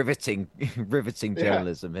 Riveting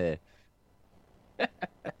journalism here.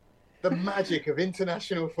 The magic of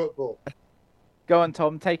international football. Go on,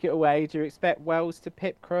 Tom, take it away. Do you expect Wales to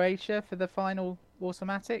pip Croatia for the final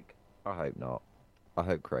automatic? I hope not. I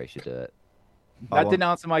hope Croatia do it. That didn't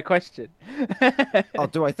answer my question. Oh,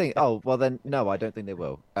 do I think? Oh, well then, no, I don't think they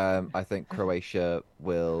will. I think Croatia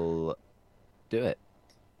will do it.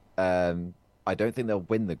 I don't think they'll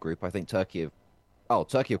win the group. I think Turkey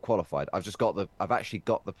have qualified. I've actually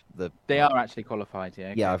got the. They are actually qualified, yeah.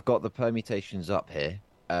 Okay. Yeah, I've got the permutations up here.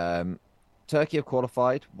 Turkey have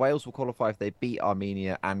qualified. Wales will qualify if they beat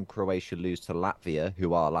Armenia and Croatia lose to Latvia,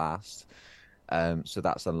 who are last. So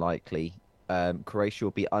that's unlikely. Croatia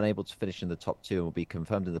will be unable to finish in the top two and will be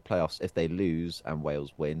confirmed in the playoffs if they lose and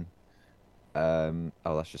Wales win.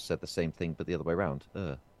 That's just said the same thing, but the other way around.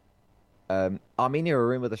 Armenia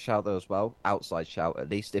are in with a shout though as well, outside shout at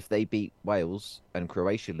least. If they beat Wales and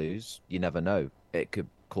Croatia lose, you never know. It could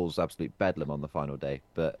cause absolute bedlam on the final day.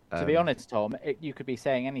 But to be honest, Tom, you could be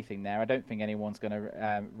saying anything there. I don't think anyone's going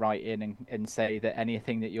to write in and say that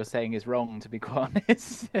anything that you're saying is wrong. To be quite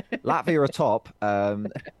honest, Latvia are top.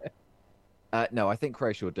 No, I think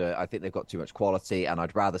Croatia will do it. I think they've got too much quality, and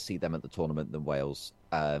I'd rather see them at the tournament than Wales.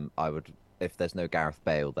 If there's no Gareth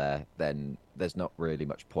Bale there, then there's not really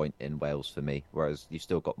much point in Wales for me. Whereas you've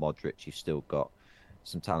still got Modric, you've still got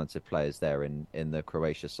some talented players there in the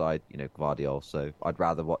Croatia side, Gvardiol. So I'd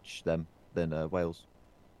rather watch them than Wales.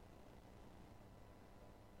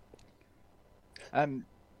 I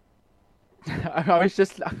was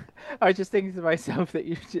just thinking to myself that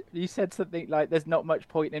you said something like there's not much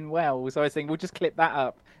point in Wales. I was thinking we'll just clip that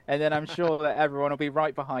up, and then I'm sure that everyone will be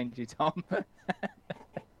right behind you, Tom.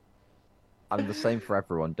 I'm the same for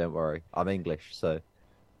everyone. Don't worry. I'm English, so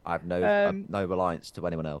I have no reliance to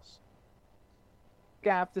anyone else.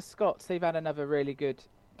 Gav, the Scots, they've had another really good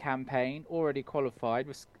campaign, already qualified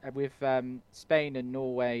with Spain and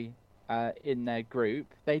Norway in their group.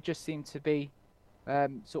 They just seem to be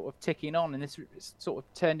sort of ticking on, and this sort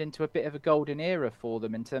of turned into a bit of a golden era for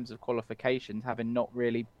them in terms of qualifications, having not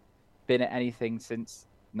really been at anything since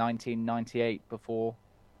 1998 before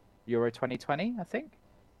Euro 2020, I think.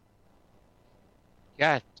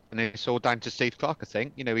 Yeah, and it's all down to Steve Clarke, I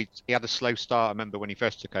think. You know, he had a slow start. I remember when he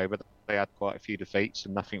first took over, they had quite a few defeats,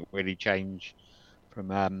 and nothing really changed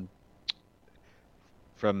from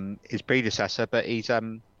his predecessor. But he's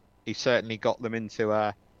certainly got them into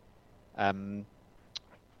a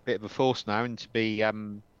bit of a force now, and to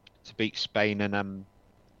beat Spain and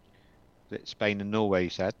Spain and Norway, he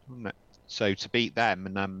said, wasn't it? So to beat them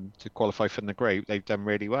and to qualify from the group, they've done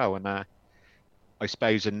really well. And I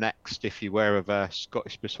suppose the next, if you were of a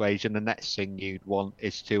Scottish persuasion, the next thing you'd want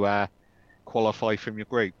is to qualify from your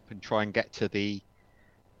group and try and get to the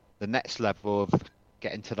next level of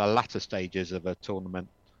getting to the latter stages of a tournament,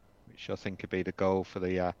 which I think would be the goal for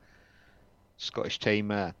the Scottish team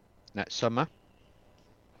next summer.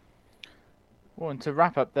 Well, and to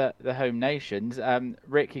wrap up the home nations,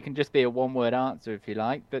 Rick, you can just be a one-word answer if you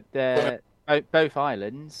like, but both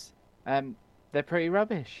islands, they're pretty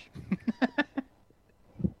rubbish.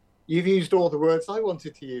 You've used all the words I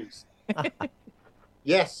wanted to use.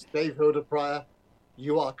 Yes, Dave Hilder-Pryor,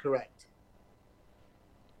 you are correct.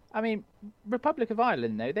 I mean, Republic of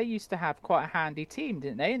Ireland, though, they used to have quite a handy team,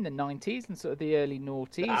 didn't they, in the 90s and sort of the early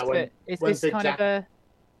noughties?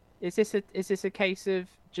 Is this a case of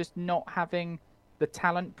just not having the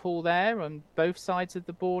talent pool there on both sides of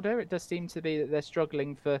the border? It does seem to be that they're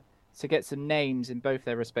struggling to get some names in both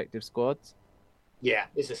their respective squads. Yeah,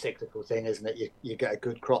 it's a cyclical thing, isn't it? You get a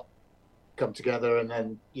good crop come together, and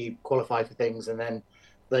then you qualify for things, and then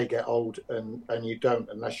they get old, and you don't,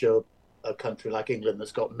 unless you're a country like England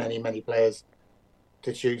that's got many players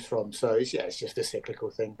to choose from. So it's just a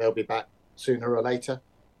cyclical thing. They'll be back sooner or later.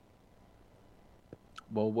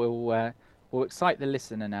 Well, we'll excite the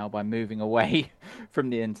listener now by moving away from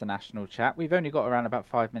the international chat. We've only got around about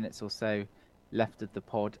 5 minutes or so left of the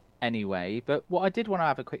pod anyway. But what I did want to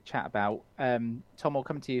have a quick chat about, Tom, I'll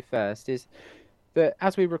come to you first, is that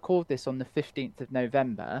as we record this on the 15th of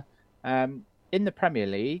November, in the Premier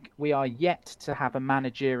League, we are yet to have a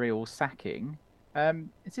managerial sacking. Has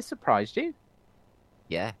this surprised you?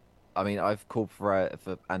 Yeah. I mean, I've called for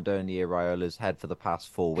Andoni Iraiola's head for the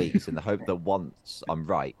past 4 weeks in the hope that once I'm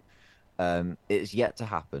right. It's yet to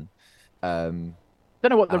happen. Don't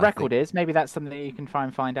know what the record is. Maybe that's something that you can try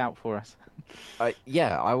and find out for us.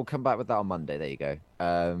 Yeah, I will come back with that on Monday. There you go.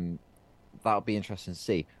 That'll be interesting to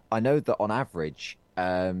see. I know that on average,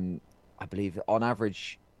 I believe on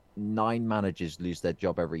average, 9 managers lose their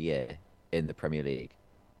job every year in the Premier League.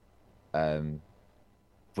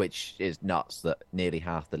 Which is nuts that nearly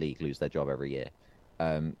half the league lose their job every year.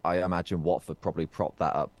 I imagine Watford probably propped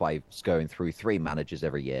that up by going through 3 managers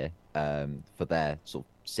every year for their sort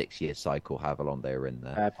of 6-year cycle, however long they were in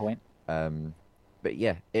there. Fair point. But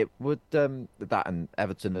yeah, it would that, and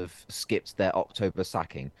Everton have skipped their October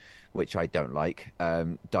sacking, which I don't like.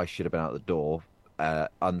 Dyche should have been out the door,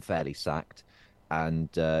 unfairly sacked, and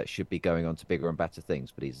should be going on to bigger and better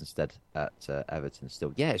things, but he's instead at Everton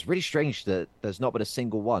still. Yeah, it's really strange that there's not been a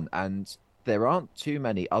single one, and there aren't too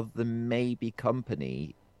many other than maybe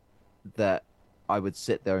Company that I would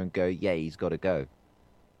sit there and go, yeah, he's got to go.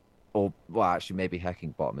 Or, well, actually, maybe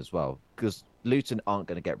Heckingbottom as well, because Luton aren't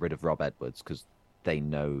going to get rid of Rob Edwards because they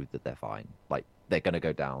know that they're fine. Like, they're going to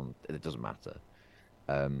go down. It doesn't matter.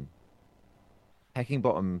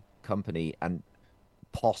 Heckingbottom, Company, and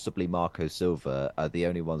possibly Marco Silva are the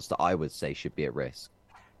only ones that I would say should be at risk.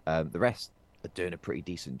 The rest are doing a pretty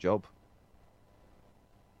decent job.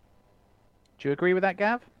 Do you agree with that,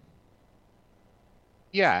 Gav?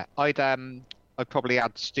 Yeah, I'd probably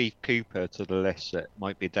add Steve Cooper to the list. That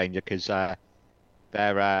might be a danger because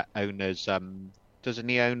their owners doesn't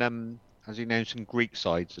he own has he known some Greek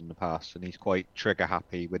sides in the past, and he's quite trigger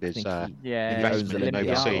happy with his investment in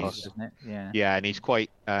overseas. Isn't it? Yeah, and he's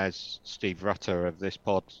quite, as Steve Rutter of this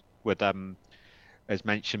pod would as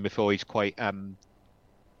mentioned before, he's quite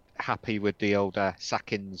happy with the older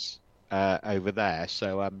sackings over there.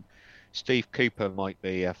 So Steve Cooper might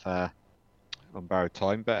be on borrowed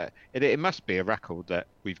time, but it must be a record that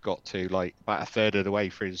we've got to like about a third of the way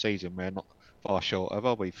through the season. We're not far short of,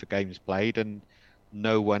 are we, for games played, and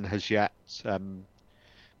no one has yet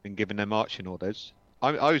been given their marching orders.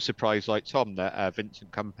 I was surprised, like Tom, that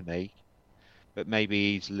Vincent Kompany, but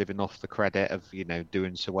maybe he's living off the credit of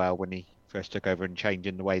doing so well when he first took over and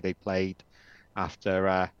changing the way they played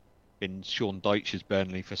after being Sean Dyche's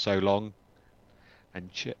Burnley for so long, and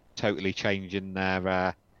totally changing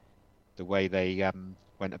their the way they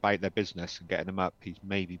went about their business and getting them up. He's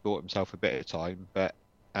maybe bought himself a bit of time, but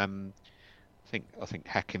think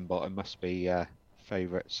Heckingbottom must be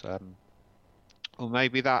favourites. Or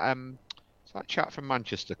maybe that is that chap from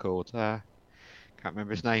Manchester called? Can't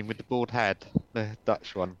remember his name with the bald head, the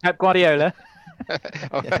Dutch one. Pep Guardiola.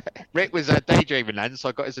 Rick was daydreaming then, so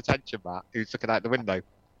I got his attention back. He was looking out the window.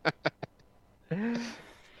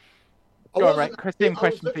 Go on, right. Christian,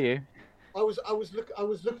 question for you. I was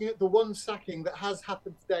looking at the one sacking that has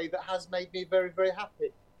happened today that has made me very, very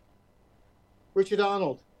happy. Richard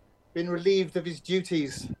Arnold, been relieved of his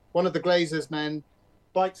duties. One of the Glazers men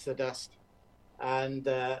bites the dust, and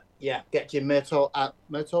get Jim Murtaugh out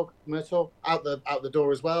the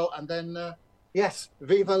door as well. And then yes,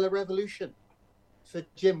 Viva la Revolution. So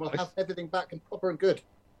Jim will have everything back and proper and good.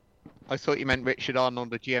 I thought you meant Richard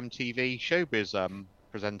Arnold, the GMTV showbiz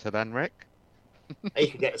presenter. Then Rick. He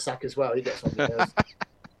could get a sack as well. He gets on the nerves.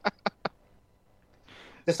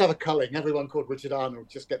 Just have a culling. Everyone called Richard Arnold.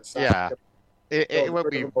 Just get a sack. Yeah. It won't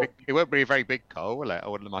be. It won't be a very big goal, will it? I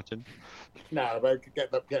wouldn't imagine. No, but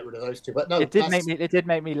get rid of those two. But no, it did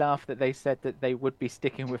make me laugh that they said that they would be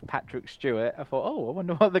sticking with Patrick Stewart. I thought, I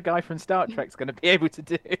wonder what the guy from Star Trek's going to be able to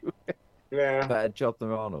do. Yeah, better job than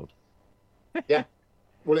Arnold. Yeah.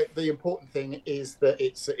 Well, the important thing is that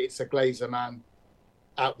it's a Glazer man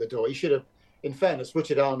out the door. He should have, in fairness,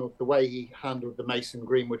 Richard Arnold, the way he handled the Mason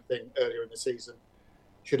Greenwood thing earlier in the season,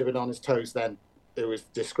 should have been on his toes then. It was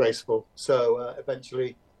disgraceful. So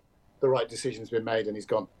eventually the right decision's been made and he's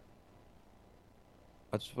gone.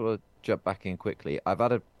 I just want to jump back in quickly. I've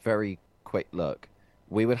had a very quick look.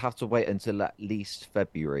 We would have to wait until at least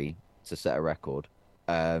February to set a record.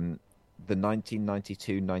 The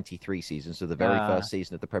 1992-93 season, so the very first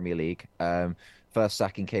season of the Premier League, first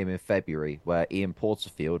sacking came in February, where Ian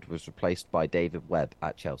Porterfield was replaced by David Webb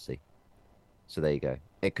at Chelsea. So there you go.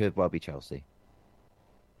 It could well be Chelsea.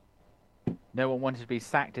 No one wanted to be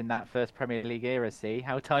sacked in that first Premier League era, see?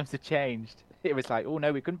 How times have changed. It was like, oh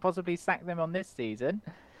no, we couldn't possibly sack them on this season.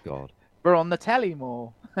 God. We're on the telly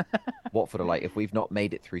more. Watford are like, if we've not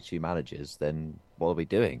made it through two managers, then what are we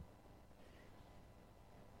doing?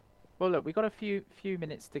 Well, look, we've got a few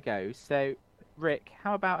minutes to go. So, Rick,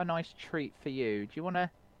 how about a nice treat for you? Do you want to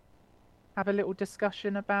have a little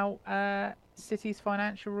discussion about City's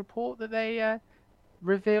financial report that they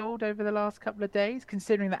revealed over the last couple of days,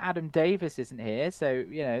 considering that Adam Davis isn't here? So,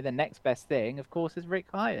 the next best thing, of course, is Rick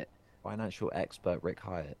Hyatt. Financial expert Rick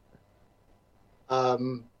Hyatt.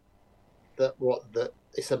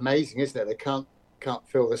 It's amazing, isn't it? They can't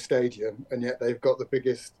fill the stadium, and yet they've got the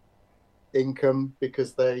biggest income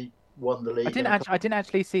because they won the league. I didn't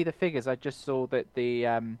actually see the figures. I just saw that the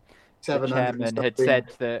chairman had said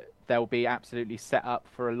that they'll be absolutely set up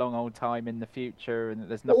for a long old time in the future, and that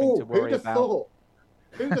there's nothing to worry about.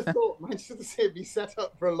 Who'd have thought Manchester City would be set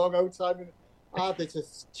up for a long old time? They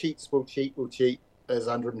just will cheat. There's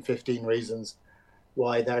 115 reasons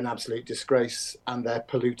why they're an absolute disgrace and they're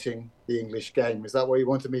polluting the English game. Is that what you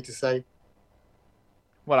wanted me to say?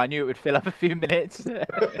 Well, I knew it would fill up a few minutes.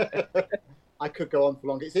 I could go on for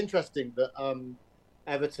longer. It's interesting that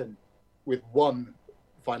Everton, with one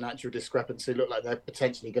financial discrepancy, look like they're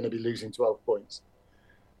potentially going to be losing 12 points.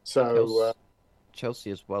 So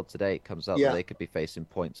Chelsea as well today, it comes out that they could be facing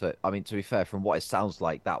points. So, I mean, to be fair, from what it sounds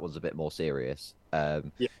like, that was a bit more serious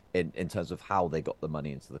in terms of how they got the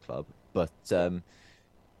money into the club. But the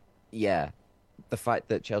fact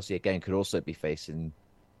that Chelsea again could also be facing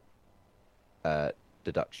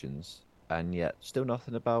deductions, and yet still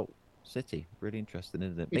nothing about City. Really interesting,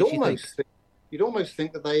 isn't it? You'd almost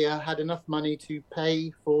think that they had enough money to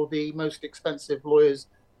pay for the most expensive lawyers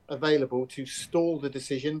available to stall the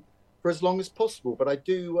decision for as long as possible. But I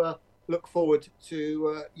do look forward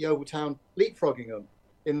to Yeovil Town leapfrogging them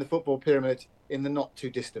in the football pyramid in the not too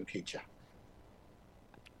distant future.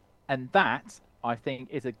 And that, I think,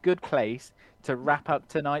 is a good place to wrap up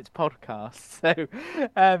tonight's podcast. So,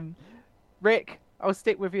 Rick, I'll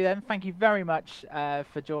stick with you then. Thank you very much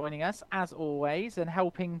for joining us, as always, and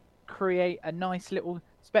helping create a nice little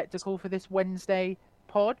spectacle for this Wednesday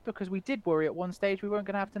pod, because we did worry at one stage we weren't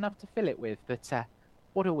going to have enough to fill it with. But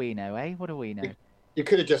what do we know, eh? What do we know? You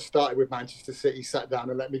could have just started with Manchester City, sat down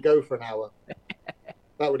and let me go for an hour.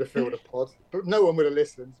 That would have filled a pod. But no one would have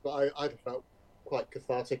listened, but I'd have felt quite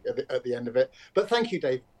cathartic at the end of it. But thank you,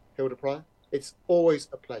 Dave Hildepryor. It's always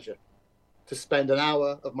a pleasure to spend an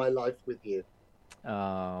hour of my life with you.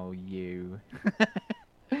 Oh, you.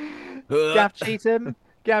 Gav Cheetham,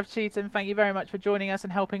 thank you very much for joining us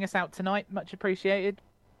and helping us out tonight. Much appreciated.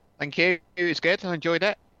 Thank you. It was good. I enjoyed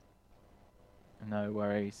it. No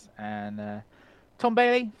worries. And Tom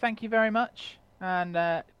Bailey, thank you very much.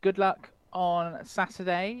 And good luck on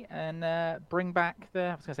Saturday. And bring back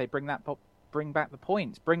the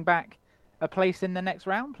points. Bring back a place in the next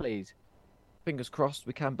round, please? Fingers crossed,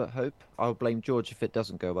 we can but hope. I'll blame George if it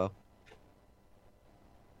doesn't go well.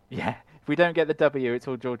 Yeah, if we don't get the W, it's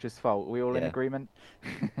all George's fault. Are we all in Yeah. agreement?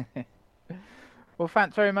 Well,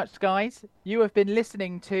 thanks very much, guys. You have been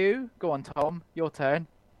listening to... Go on, Tom. Your turn.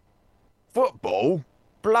 Football?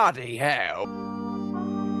 Bloody hell.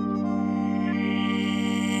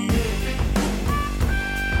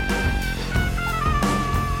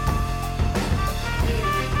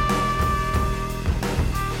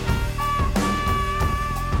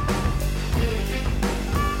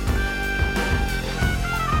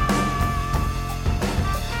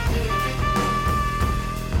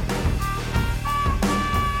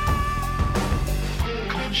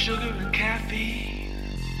 Sugar and caffeine.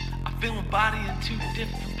 I feel my body in two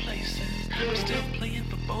different places. I'm still playing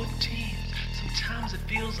for both teams. Sometimes it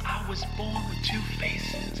feels I was born with two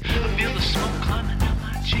faces. I feel the smoke climbing down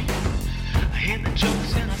my cheeks. I hear the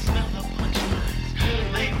jokes and I smell the punch.